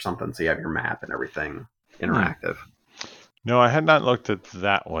 on it or something, so you have your map and everything interactive. No, I had not looked at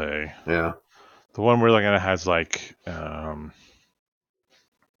that way. Yeah. The one we're looking at has like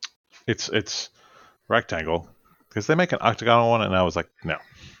it's rectangle because they make an octagonal one, and I was like, no,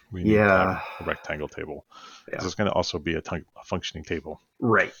 we need to have a rectangle table. Yeah. It's going to also be a functioning table.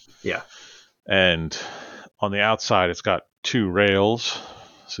 Right. Yeah. And on the outside, it's got 2 rails,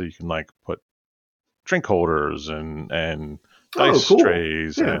 so you can like put drink holders and dice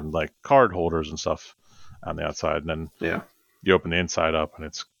trays and like card holders and stuff on the outside. And then you open the inside up, and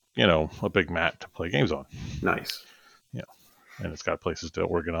it's a big mat to play games on. Nice. Yeah, and it's got places to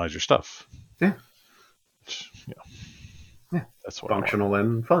organize your stuff. Yeah. Which, that's what functional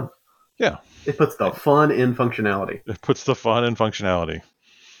and fun. Yeah. It puts the fun in functionality. It puts the fun in functionality.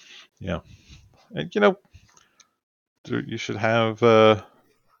 Yeah. And you should have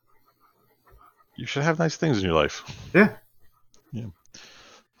nice things in your life. Yeah. Yeah.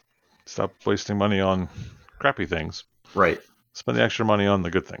 Stop wasting money on crappy things. Right. Spend the extra money on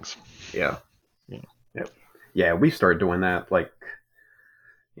the good things. Yeah. Yeah, we started doing that. Like,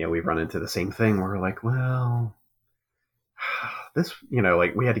 we run into the same thing where we're like, well, this,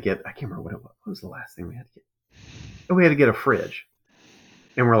 like we had to get, I can't remember what was the last thing we had to get. Oh, we had to get a fridge.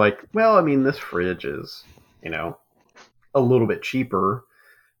 And we're like, well, I mean, this fridge is, a little bit cheaper.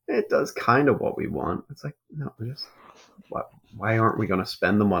 It does kind of what we want. It's like, no, why aren't we going to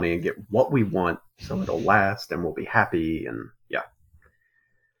spend the money and get what we want so it'll last and we'll be happy? And yeah.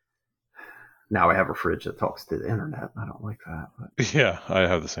 Now I have a fridge that talks to the internet. I don't like that, but Yeah, I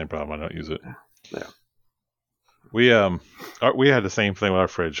have the same problem. I don't use it. yeah, yeah. We had the same thing with our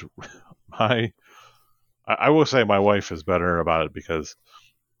fridge. My I will say my wife is better about it because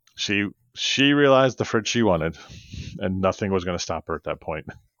she she realized the fridge she wanted, and nothing was going to stop her at that point.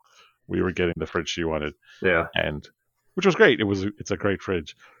 We were getting the fridge she wanted, Yeah. and which was great. It's a great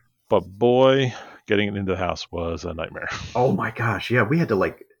fridge, but boy, getting it into the house was a nightmare. Oh my gosh, yeah. We had to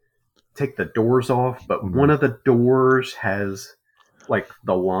like take the doors off, but one Mhm. of the doors has like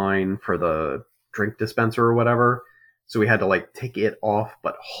the line for the drink dispenser or whatever. So we had to like take it off,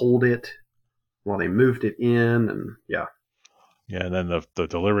 but hold it while they moved it in, and yeah, Yeah, and then the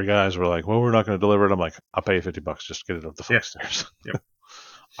delivery guys were like, "Well, we're not going to deliver it." I'm like, "I'll pay you $50. Just get it up the yeah, fucking stairs. yep,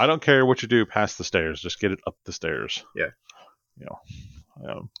 I don't care what you do past the stairs. Just get it up the stairs." yeah. You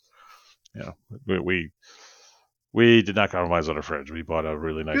know, you know, we did not compromise on a fridge. We bought a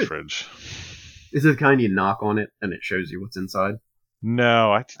really nice Good. fridge. Is it the kind you knock on it and it shows you what's inside?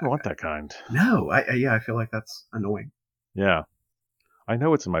 No, I didn't want Okay. that kind. No, yeah, I feel like that's annoying. Yeah, I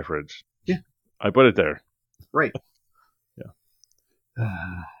know it's in my fridge. Yeah, I put it there. right.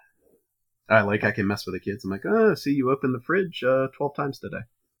 Yeah. I can mess with the kids. I'm like, oh, see, you opened the fridge 12 times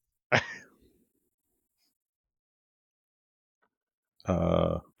today.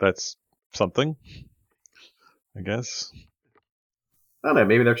 That's something, I guess. I don't know.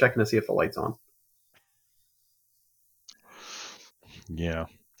 Maybe they're checking to see if the light's on. Yeah.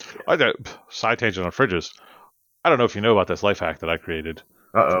 I got side tangent on fridges. I don't know if you know about this life hack that I created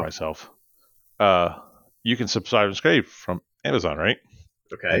Uh for oh. myself. Uh, you can subscribe and scrape from Amazon, right?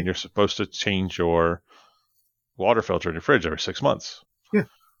 And Okay. you're supposed to change your water filter in your fridge every 6 months. Yeah.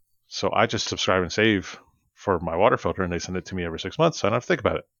 So I just subscribe and save for my water filter, and they send it to me every 6 months. So I don't have to think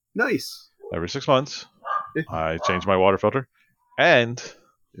about it. Nice. Every 6 months, Yeah. I change my water filter, and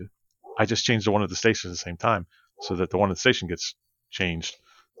Yeah. I just change the one at the station at the same time, so that the one at the station gets changed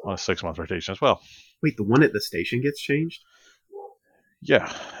on a 6 month rotation as well. Wait, the one at the station gets changed?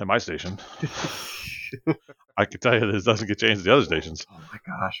 Yeah, at my station, I can tell you this doesn't get changed at the other stations. Oh my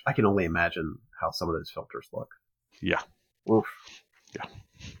gosh. I can only imagine how some of those filters look. Yeah, Oof. yeah.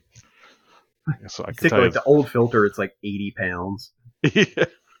 So I You can take tell like you. the old filter, it's like 80 pounds.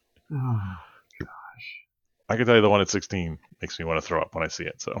 Oh, I can tell you the one at 16 makes me want to throw up when I see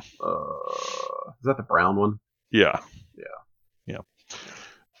it. So is that the brown one? yeah, Yeah. yeah.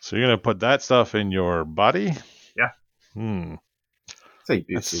 So you're gonna put that stuff in your body? Yeah. Hmm. Say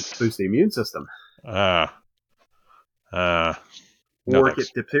That's boost the immune system uh uh no or thanks.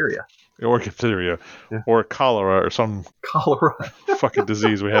 get diphtheria. Or diphtheria, Yeah. or cholera, or some Cholera. fucking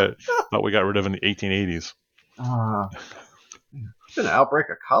disease we had thought we got rid of in the 1880s. Uh, there's been an outbreak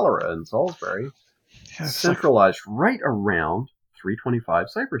of cholera in Salisbury, Yeah, it's like centralized right around 325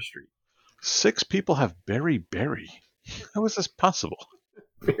 Cypress Street. 6 people have beriberi. How is this possible?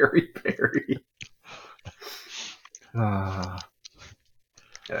 Very, very. Uh,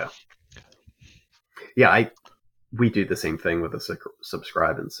 yeah. Yeah, we do the same thing with a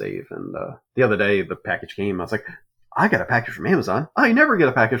subscribe and save. And the other day, the package came. I was like, I got a package from Amazon. I never get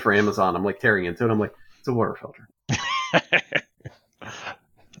a package from Amazon. I'm like tearing into it. I'm like, it's a water filter.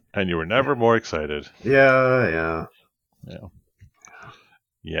 And you were never more excited. Yeah, yeah. Yeah.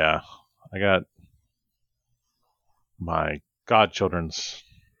 Yeah. I got my godchildren's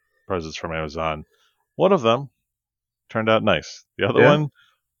presents from Amazon. One of them turned out nice. The other Yeah. one,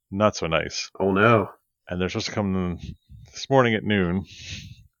 not so nice. Oh no. And they're supposed to come this morning at noon.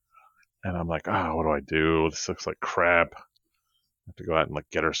 And I'm like, what do I do? This looks like crap. I have to go out and like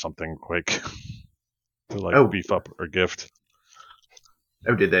get her something quick to like Oh, beef up her gift.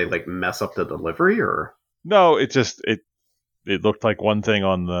 oh. Did they like mess up the delivery or? No, it looked like one thing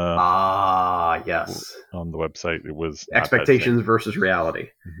on Ah, yes. the website. It was not that thing. Expectations versus reality.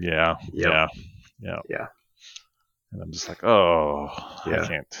 Yeah, Yep. yeah. Yeah. And I'm just like, I Yeah.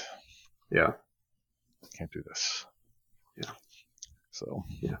 Yeah. can't do this. Yeah. So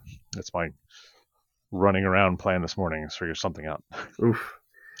Yeah. that's my running around plan this morning is figure something out. Oof.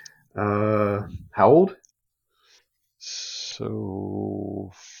 How old?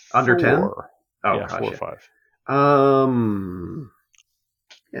 So Under 10? 4. Oh Yeah, gosh, 4 or yeah. 5.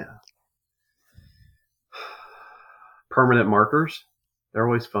 Yeah. Permanent markers. They're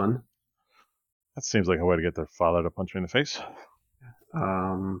always fun. That seems like a way to get their father to punch me in the face.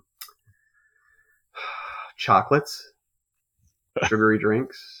 Um, chocolates, sugary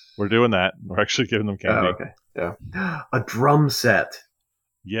drinks. We're doing that. We're actually giving them candy. Oh, okay. Yeah. A drum set.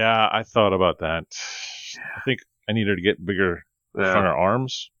 Yeah, I thought about that. I think I need her to get bigger on Yeah. her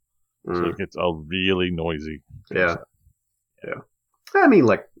arms so Mm. it gets all really noisy. Yeah. Yeah. I mean,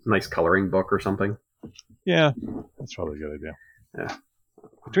 like nice coloring book or something. Yeah, that's probably a good idea. Yeah,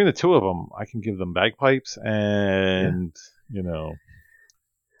 Between the two of them, I can give them bagpipes yeah. and, you know,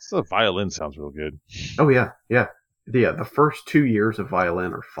 still violin sounds real good. Oh yeah, yeah, yeah. The first 2 years of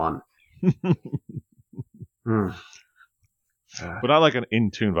violin are fun. Hmm. But not like an in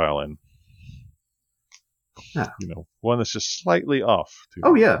tune violin, Yeah. one that's just slightly off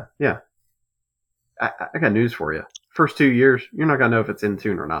Oh tune. yeah, yeah. I got news for you. First 2 years, you're not gonna know if it's in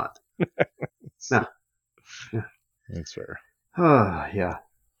tune or not. No. Yeah. That's fair. Yeah.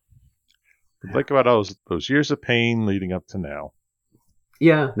 But think about those years of pain leading up to now.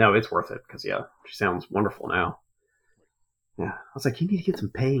 Yeah. No, it's worth it because yeah, she sounds wonderful now. Yeah. I was like, you need to get some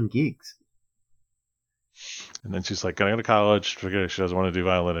paying gigs. And then she's like, gonna go to college, figure she doesn't want to do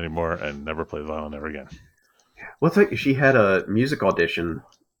violin anymore, and never play the violin ever again. Well, it's like she had a music audition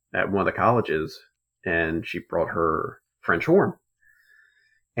at one of the colleges, and she brought her French horn,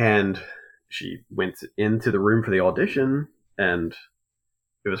 and she went into the room for the audition, and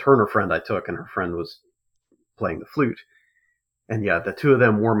it was her and her friend I took, and her friend was playing the flute. And yeah, the two of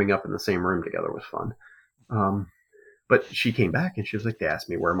them warming up in the same room together was fun. Um, but she came back and she was like, they asked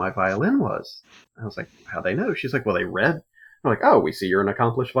me where my violin was. I was like, how'd they know? She's like, well, they read. I'm like, oh, we see you're an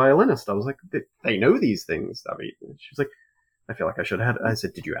accomplished violinist. I was like, they know these things. I mean, she's like, I feel like I should have had. I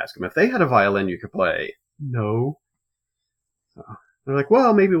said, did you ask them if they had a violin you could play? No. So they're like,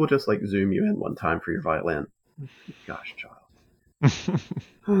 well, maybe we'll just like zoom you in one time for your violin. Gosh, child.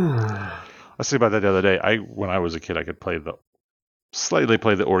 I see about that the other day. When I was a kid, I could slightly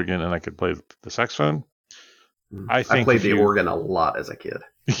play the organ and I could play the saxophone. I I think played if the you, organ a lot as a kid.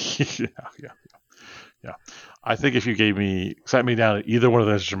 yeah, yeah, yeah. I think if you sat me down at either one of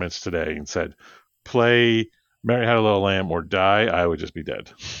those instruments today and said, play Mary Had a Little Lamb or die, I would just be dead.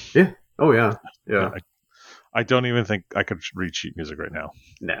 Yeah. Oh yeah. Yeah, Yeah. I don't even think I could read sheet music right now.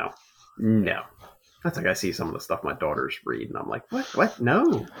 No. Yeah. No. That's like I see some of the stuff my daughters read, and I'm like, what? What?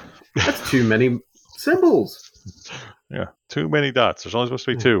 No. That's too many symbols. Yeah, too many dots. There's only supposed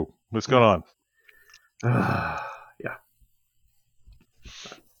to be two. What's going on? Yeah.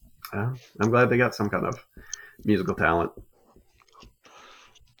 I'm glad they got some kind of musical talent.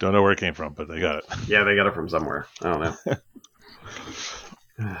 Don't know where it came from, but they got it. Yeah, they got it from somewhere. I don't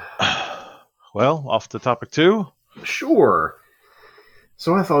know. Well, off to topic 2. Sure.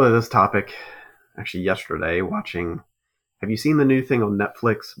 So I thought of this topic actually yesterday watching. Have you seen the new thing on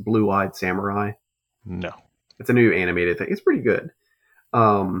Netflix, Blue Eyed Samurai? No. It's a new animated thing. It's pretty good.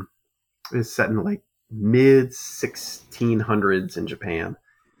 Um, it's set in like mid 1600s in Japan.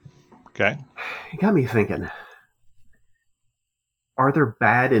 Okay. It got me thinking, are there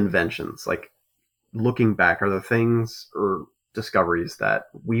bad inventions? Like looking back, are there things or discoveries that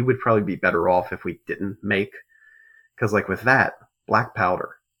we would probably be better off if we didn't make? Because like with that, black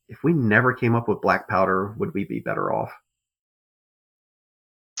powder. If we never came up with black powder, would we be better off?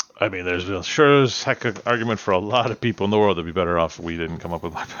 I mean, there's a sure as heck an argument for a lot of people in the world that'd be better off if we didn't come up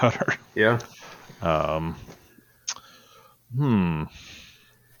with black powder. Yeah. Um,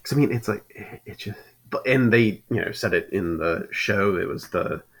 Because I mean, it's like it's just, and they said it in the show. It was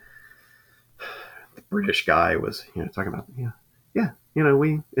the British guy was talking about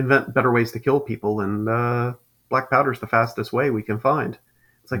we invent better ways to kill people, and black powder's the fastest way we can find.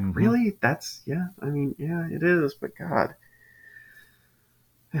 It's like really that's yeah. I mean yeah, it is, but God.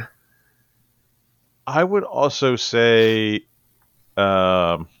 Yeah. I would also say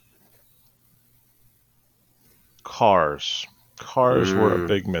cars. Cars were a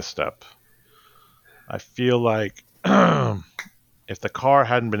big misstep. I feel like if the car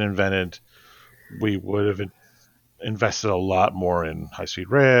hadn't been invented, we would have invested a lot more in high-speed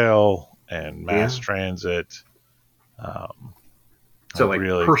rail and mass Yeah. transit. So like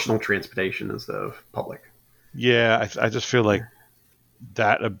personal transportation instead of public. Yeah, I just feel like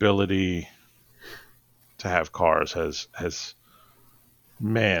that ability to have cars has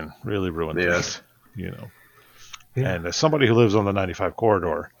really ruined things. Yeah. And as somebody who lives on the 95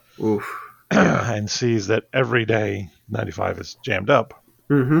 corridor, oof, yeah. and sees that every day 95 is jammed up,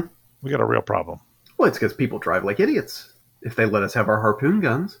 we got a real problem. Well, it's because people drive like idiots if they let us have our harpoon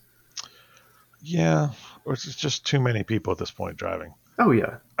guns. Yeah, or it's just too many people at this point driving. Oh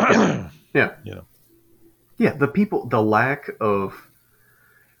yeah, yeah, yeah. Yeah, the lack of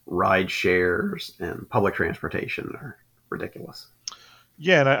ride shares and public transportation are ridiculous.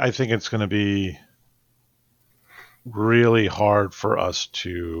 Yeah, and I think it's going to be really hard for us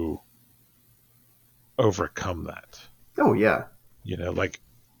to overcome that. Oh yeah. Like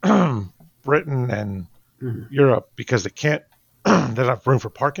Britain and Europe, because they can't, they don't have room for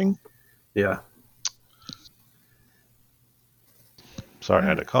parking. Yeah. Sorry, I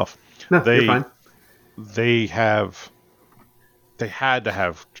had to cough. No, you're They fine. they have they had to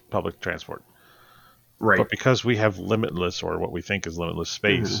have public transport, Right. but because we have limitless or what we think is limitless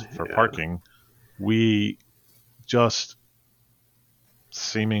space for Yeah. parking, we just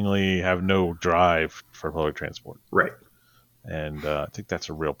seemingly have no drive for public transport, Right. and I think that's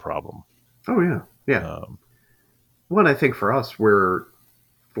a real problem. Oh yeah. Yeah. Um, One, I think for us, we're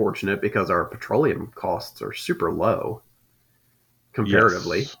fortunate because our petroleum costs are super low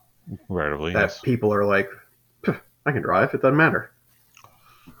comparatively. yes, comparatively, That yes, people are like, I can drive. It doesn't matter.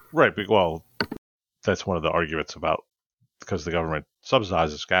 right. Well, that's one of the arguments about because the government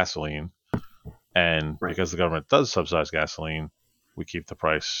subsidizes gasoline, and Right. because the government does subsidize gasoline, we keep the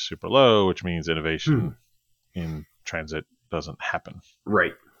price super low, which means Hmm. innovation in transit doesn't happen.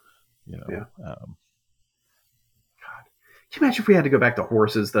 Right. You know, Yeah. Can you imagine if we had to go back to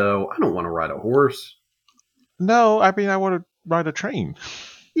horses, though? I don't want to ride a horse. no, I mean I want to ride a train.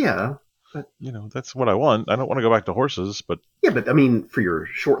 Yeah. But That's what I want. I don't want to go back to horses, but yeah, but I mean, for your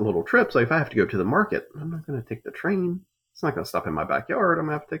short little trips, like if I have to go to the market, I'm not going to take the train. It's not going to stop in my backyard. I'm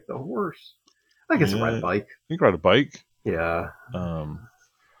going to have to take the horse. I guess I'll ride a yeah, bike. you can ride a bike. Yeah. Um,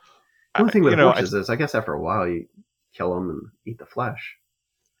 The only thing with I horses is, I guess after a while, you kill them and eat the flesh.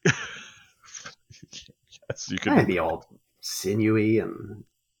 yes, you I'd can. be all sinewy and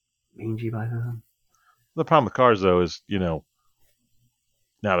mangy by then. The problem with cars though is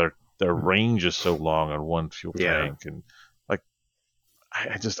now their range is so long on one fuel Yeah. tank, and like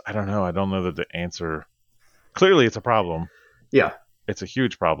I don't know. I don't know that the answer. Clearly, it's a problem. Yeah. It's a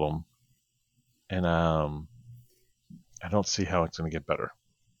huge problem, and I don't see how it's going to get better.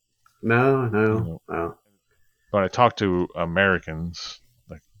 No, You no, know, no. when I talk to Americans,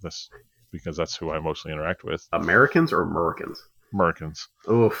 like this, because that's who I mostly interact with, Americans or Americans? Americans,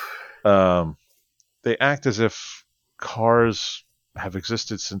 Oof. um, they act as if cars have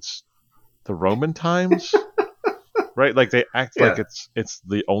existed since the Roman times, right? Like they act like Yeah. it's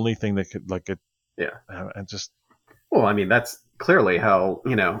the only thing that could like it. Yeah. And just Well, I mean, that's clearly how,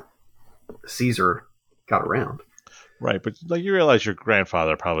 Caesar got around. right, but like you realize your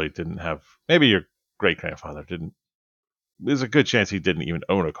grandfather probably didn't have. Maybe your great grandfather didn't. There's a good chance he didn't even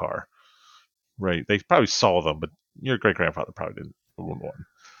own a car, right? They probably saw them, but your great grandfather probably didn't own one.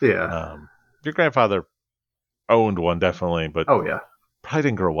 Yeah. Um, your grandfather owned one definitely, but Oh, yeah. probably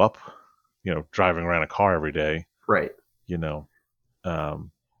didn't grow up, driving around a car every day. Right. You know,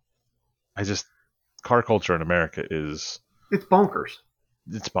 um, I just car culture in America is It's bonkers.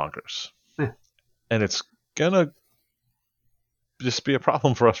 it's bonkers, Yeah. and it's gonna just be a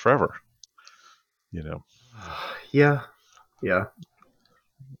problem for us forever. You know, Yeah. Yeah.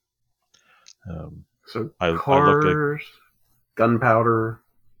 um, So I look at cars, gunpowder.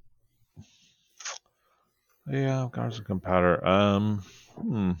 yeah, cars and gunpowder. What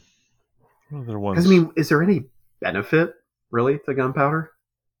other Because, I ones? mean, is there any benefit, really, to gunpowder?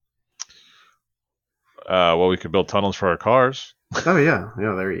 Well, we could build tunnels for our cars. Oh, yeah.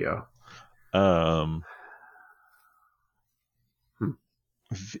 Yeah, there you go. Um, Hmm.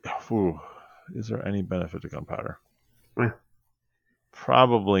 ooh, is there any benefit to gunpowder? Yeah.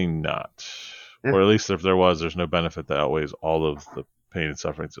 Probably not. Yeah. Or at least if there was, there's no benefit that outweighs all of the pain and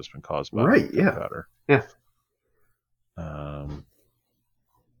suffering that's been caused by Right. Yeah. gunpowder. Yeah. Um,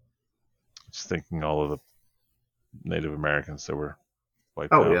 just thinking all of the Native Americans that were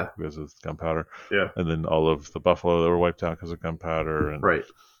wiped Oh, out yeah. because of gunpowder, Yeah. and then all of the buffalo that were wiped out because of gunpowder, and Right.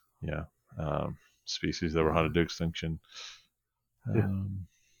 yeah, species that were hunted to extinction. Yeah. Um,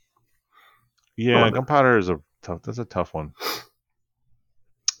 Oh, yeah, and gunpowder is a tough. That's a tough one.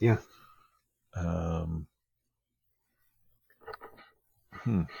 yeah. Um,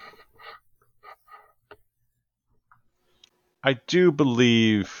 hmm. I do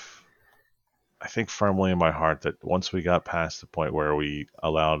believe, I think firmly in my heart that once we got past the point where we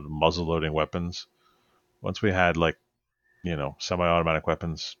allowed muzzle loading weapons, once we had like, semi-automatic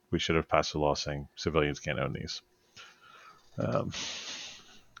weapons, we should have passed a law saying civilians can't own these. Um,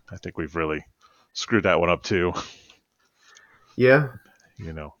 I think we've really screwed that one up too. Yeah.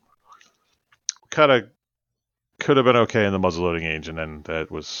 You know, kind of could have been okay in the muzzleloading age, and then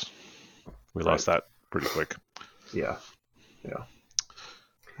we Right. lost that pretty quick. Yeah. Yeah.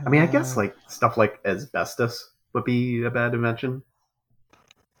 I mean, I guess Uh, like stuff like asbestos would be a bad invention.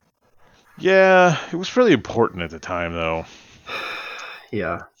 yeah, it was really important at the time, though.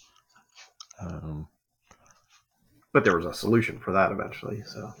 Yeah. Um, But there was a solution for that eventually.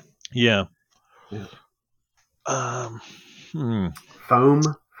 So, yeah. yeah. Um, hmm.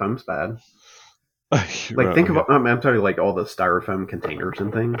 Foam's bad. Like, think of, Yeah. I'm talking like all the styrofoam containers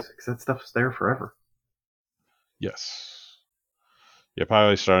and things, because that stuff's there forever. Yes. Yeah,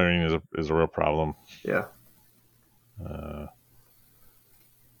 polystyrene is a real problem. Yeah. Uh,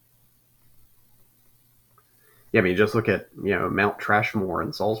 Yeah, I mean, just look at, Mount Trashmore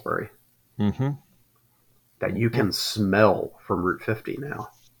in Salisbury mm-hmm, that you mm-hmm, can smell from Route 50 now.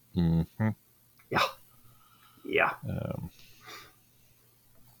 mm-hmm. Yeah. Yeah. Um,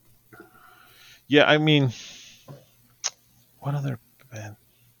 yeah, I mean, what other band?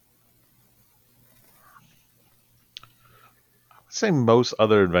 I would say most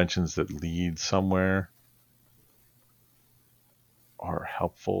other inventions that lead somewhere are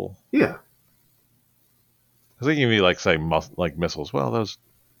helpful. Yeah. Because they can be like, say, like missiles. Well, those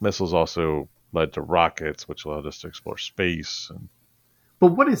missiles also led to rockets, which allowed us to explore space. But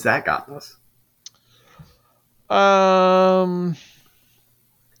what has that gotten us? And,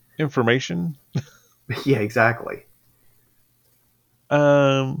 information. Yeah, exactly.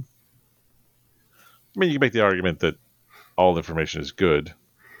 Um, I mean, you can make the argument that all information is good.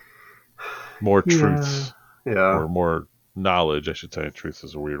 More Yeah. truths, Yeah. or more knowledge, I should say. Truth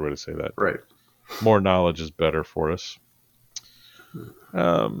is a weird way to say that, but Right. more knowledge is better for us.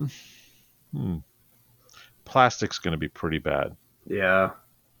 Um, hmm. Plastic's going to be pretty bad. Yeah.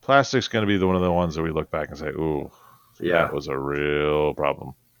 Plastic's going to be one of the ones that we look back and say, "Ooh, Yeah. that was a real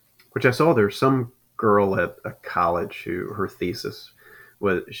problem." Which I saw there's some girl at a college who her thesis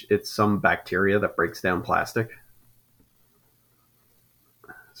was it's some bacteria that breaks down plastic.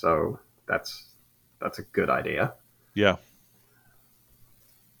 So that's a good idea. Yeah,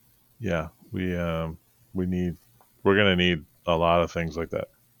 yeah. We need we're going to need a lot of things like that.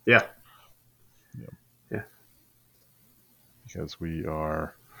 Yeah. Yeah, Yeah. because we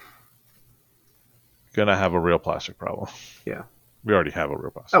are going to have a real plastic problem. Yeah. We already have a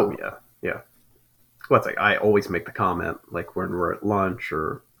real plastic Oh problem. yeah. Yeah. Well, it's like I always make the comment, like when we're at lunch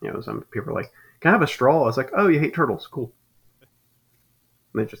or some people are like, "Can I have a straw?" I was like, "Oh, you hate turtles? Cool."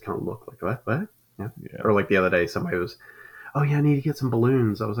 And they just kind of look like, "What? What?" Yeah. Yeah, Or like the other day, somebody was, "Oh yeah, I need to get some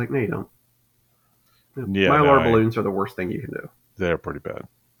balloons." I was like, "No, you don't. yeah. No, Mylar balloons are the worst thing you can do." they're pretty bad.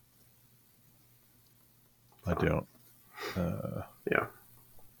 I So don't. Uh, yeah.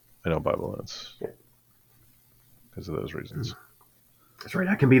 I don't buy balloons Yeah. because of those reasons. That's right.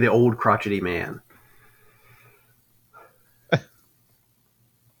 I can be the old crotchety man.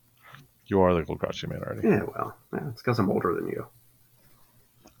 You are the little crotchety man already. Yeah, well, yeah, it's because I'm older than you.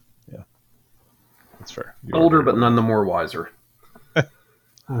 Yeah, that's fair. You are Older, very but old. none the more wiser.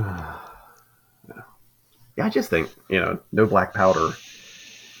 Yeah, I just think, no black powder.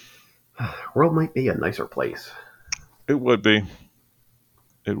 World might be a nicer place. It would be.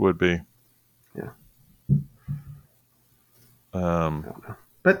 It would be. Yeah, I Um, don't know.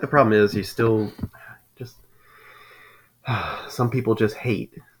 But the problem is, you still just some people just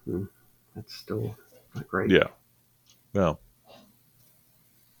hate. And that's still not great. yeah. Well,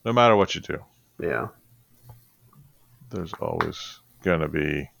 no matter what you do, Yeah, there's always gonna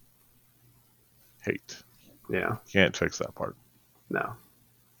be hate. yeah, Can't fix that part. no,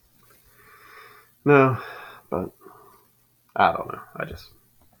 no. But I don't know.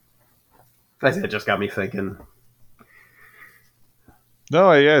 It just got me thinking.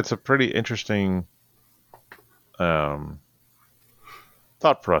 No, yeah, it's a pretty interesting um,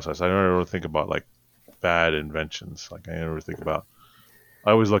 thought process. I never think about like bad inventions. Like I never think about.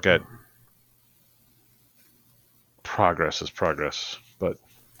 I always look at progress as progress, but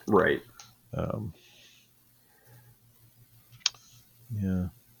Right. um, yeah,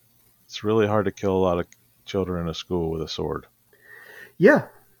 it's really hard to kill a lot of children in a school with a sword. Yeah.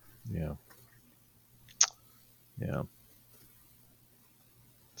 Yeah, yeah,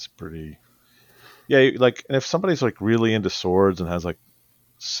 it's pretty. Yeah, like, and if somebody's like really into swords and has like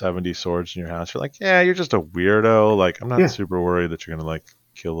 70 swords in your house, you're like, yeah, you're just a weirdo. Like, I'm not Yeah. super worried that you're gonna like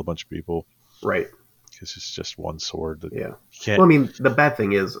kill a bunch of people Right. because it's just one sword that Yeah. you can't. Well, I mean, the bad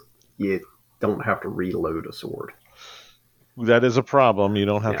thing is you don't have to reload a sword. That is a problem. You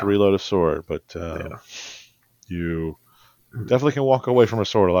don't have to Yeah. reload a sword, but Yeah. you Mhm. definitely can walk away from a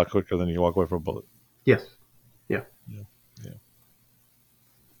sword a lot quicker than you walk away from a bullet. Yes. Yeah. Yeah, yeah,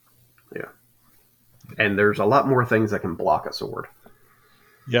 Yeah. And there's a lot more things that can block a sword.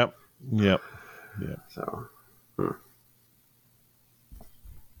 yep, yep, yep. So,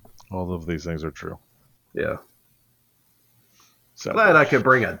 All of these things are true. yeah. Glad Sadly. I could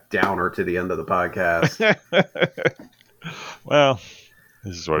bring a downer to the end of the podcast. Well,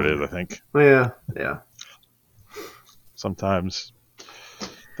 this is what it is. I think Yeah. Yeah. sometimes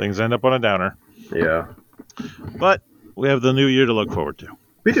things end up on a downer, Yeah. but we have the new year to look forward to.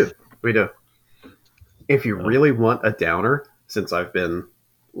 We do. We do. If you Um, really want a downer, since I've been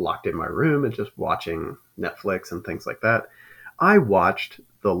locked in my room and just watching Netflix and things like that, I watched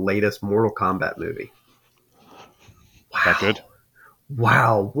the latest Mortal Kombat movie. That Wow. good?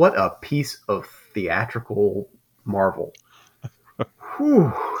 Wow, what a piece of theatrical marvel.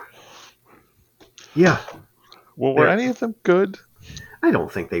 Whew. Yeah, Well, were there. any of them good? I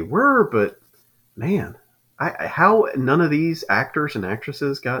don't think they were, but man, how none of these actors and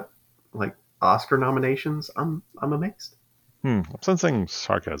actresses got like Oscar nominations? I'm amazed. I'm sensing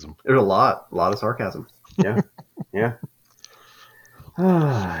sarcasm. There's a lot of sarcasm. Yeah, yeah,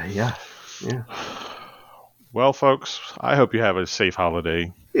 yeah, yeah, Well, folks, I hope you have a safe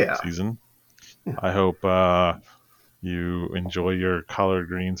holiday yeah, season. yeah. I hope you enjoy your collard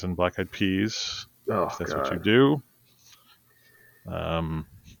greens and black eyed peas, if Oh that's what you God, do. Um,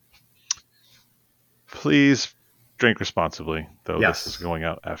 please drink responsibly, though this is yes. going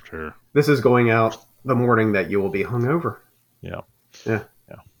out after. This is going out the morning that you will be hungover. Yeah, Yeah,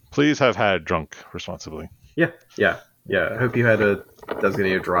 yeah. Please have had drunk responsibly. yeah, yeah, yeah. I hope you had a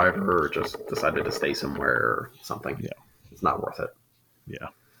designated driver or just decided to stay somewhere or something. Yeah, It's not worth it. yeah.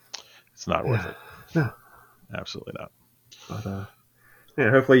 It's not worth Yeah, it. no. Absolutely not. But yeah,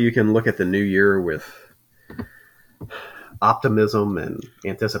 hopefully you can look at the new year with optimism and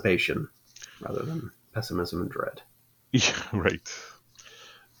anticipation rather than pessimism and dread. Yeah, right.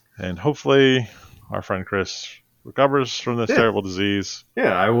 And hopefully our friend Chris recovers from this Yeah, terrible disease.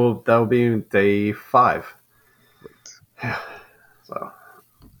 yeah. I will. That will be day 5. Yeah. So,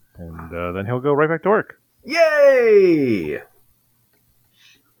 And then he'll go right back to work. yay!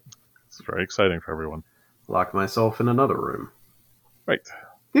 It's very exciting for everyone. Lock myself in another room. Right.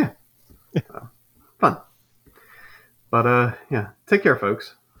 Yeah. So, fun. But yeah. Take care,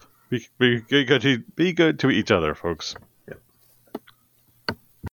 folks. Be good to each other, folks.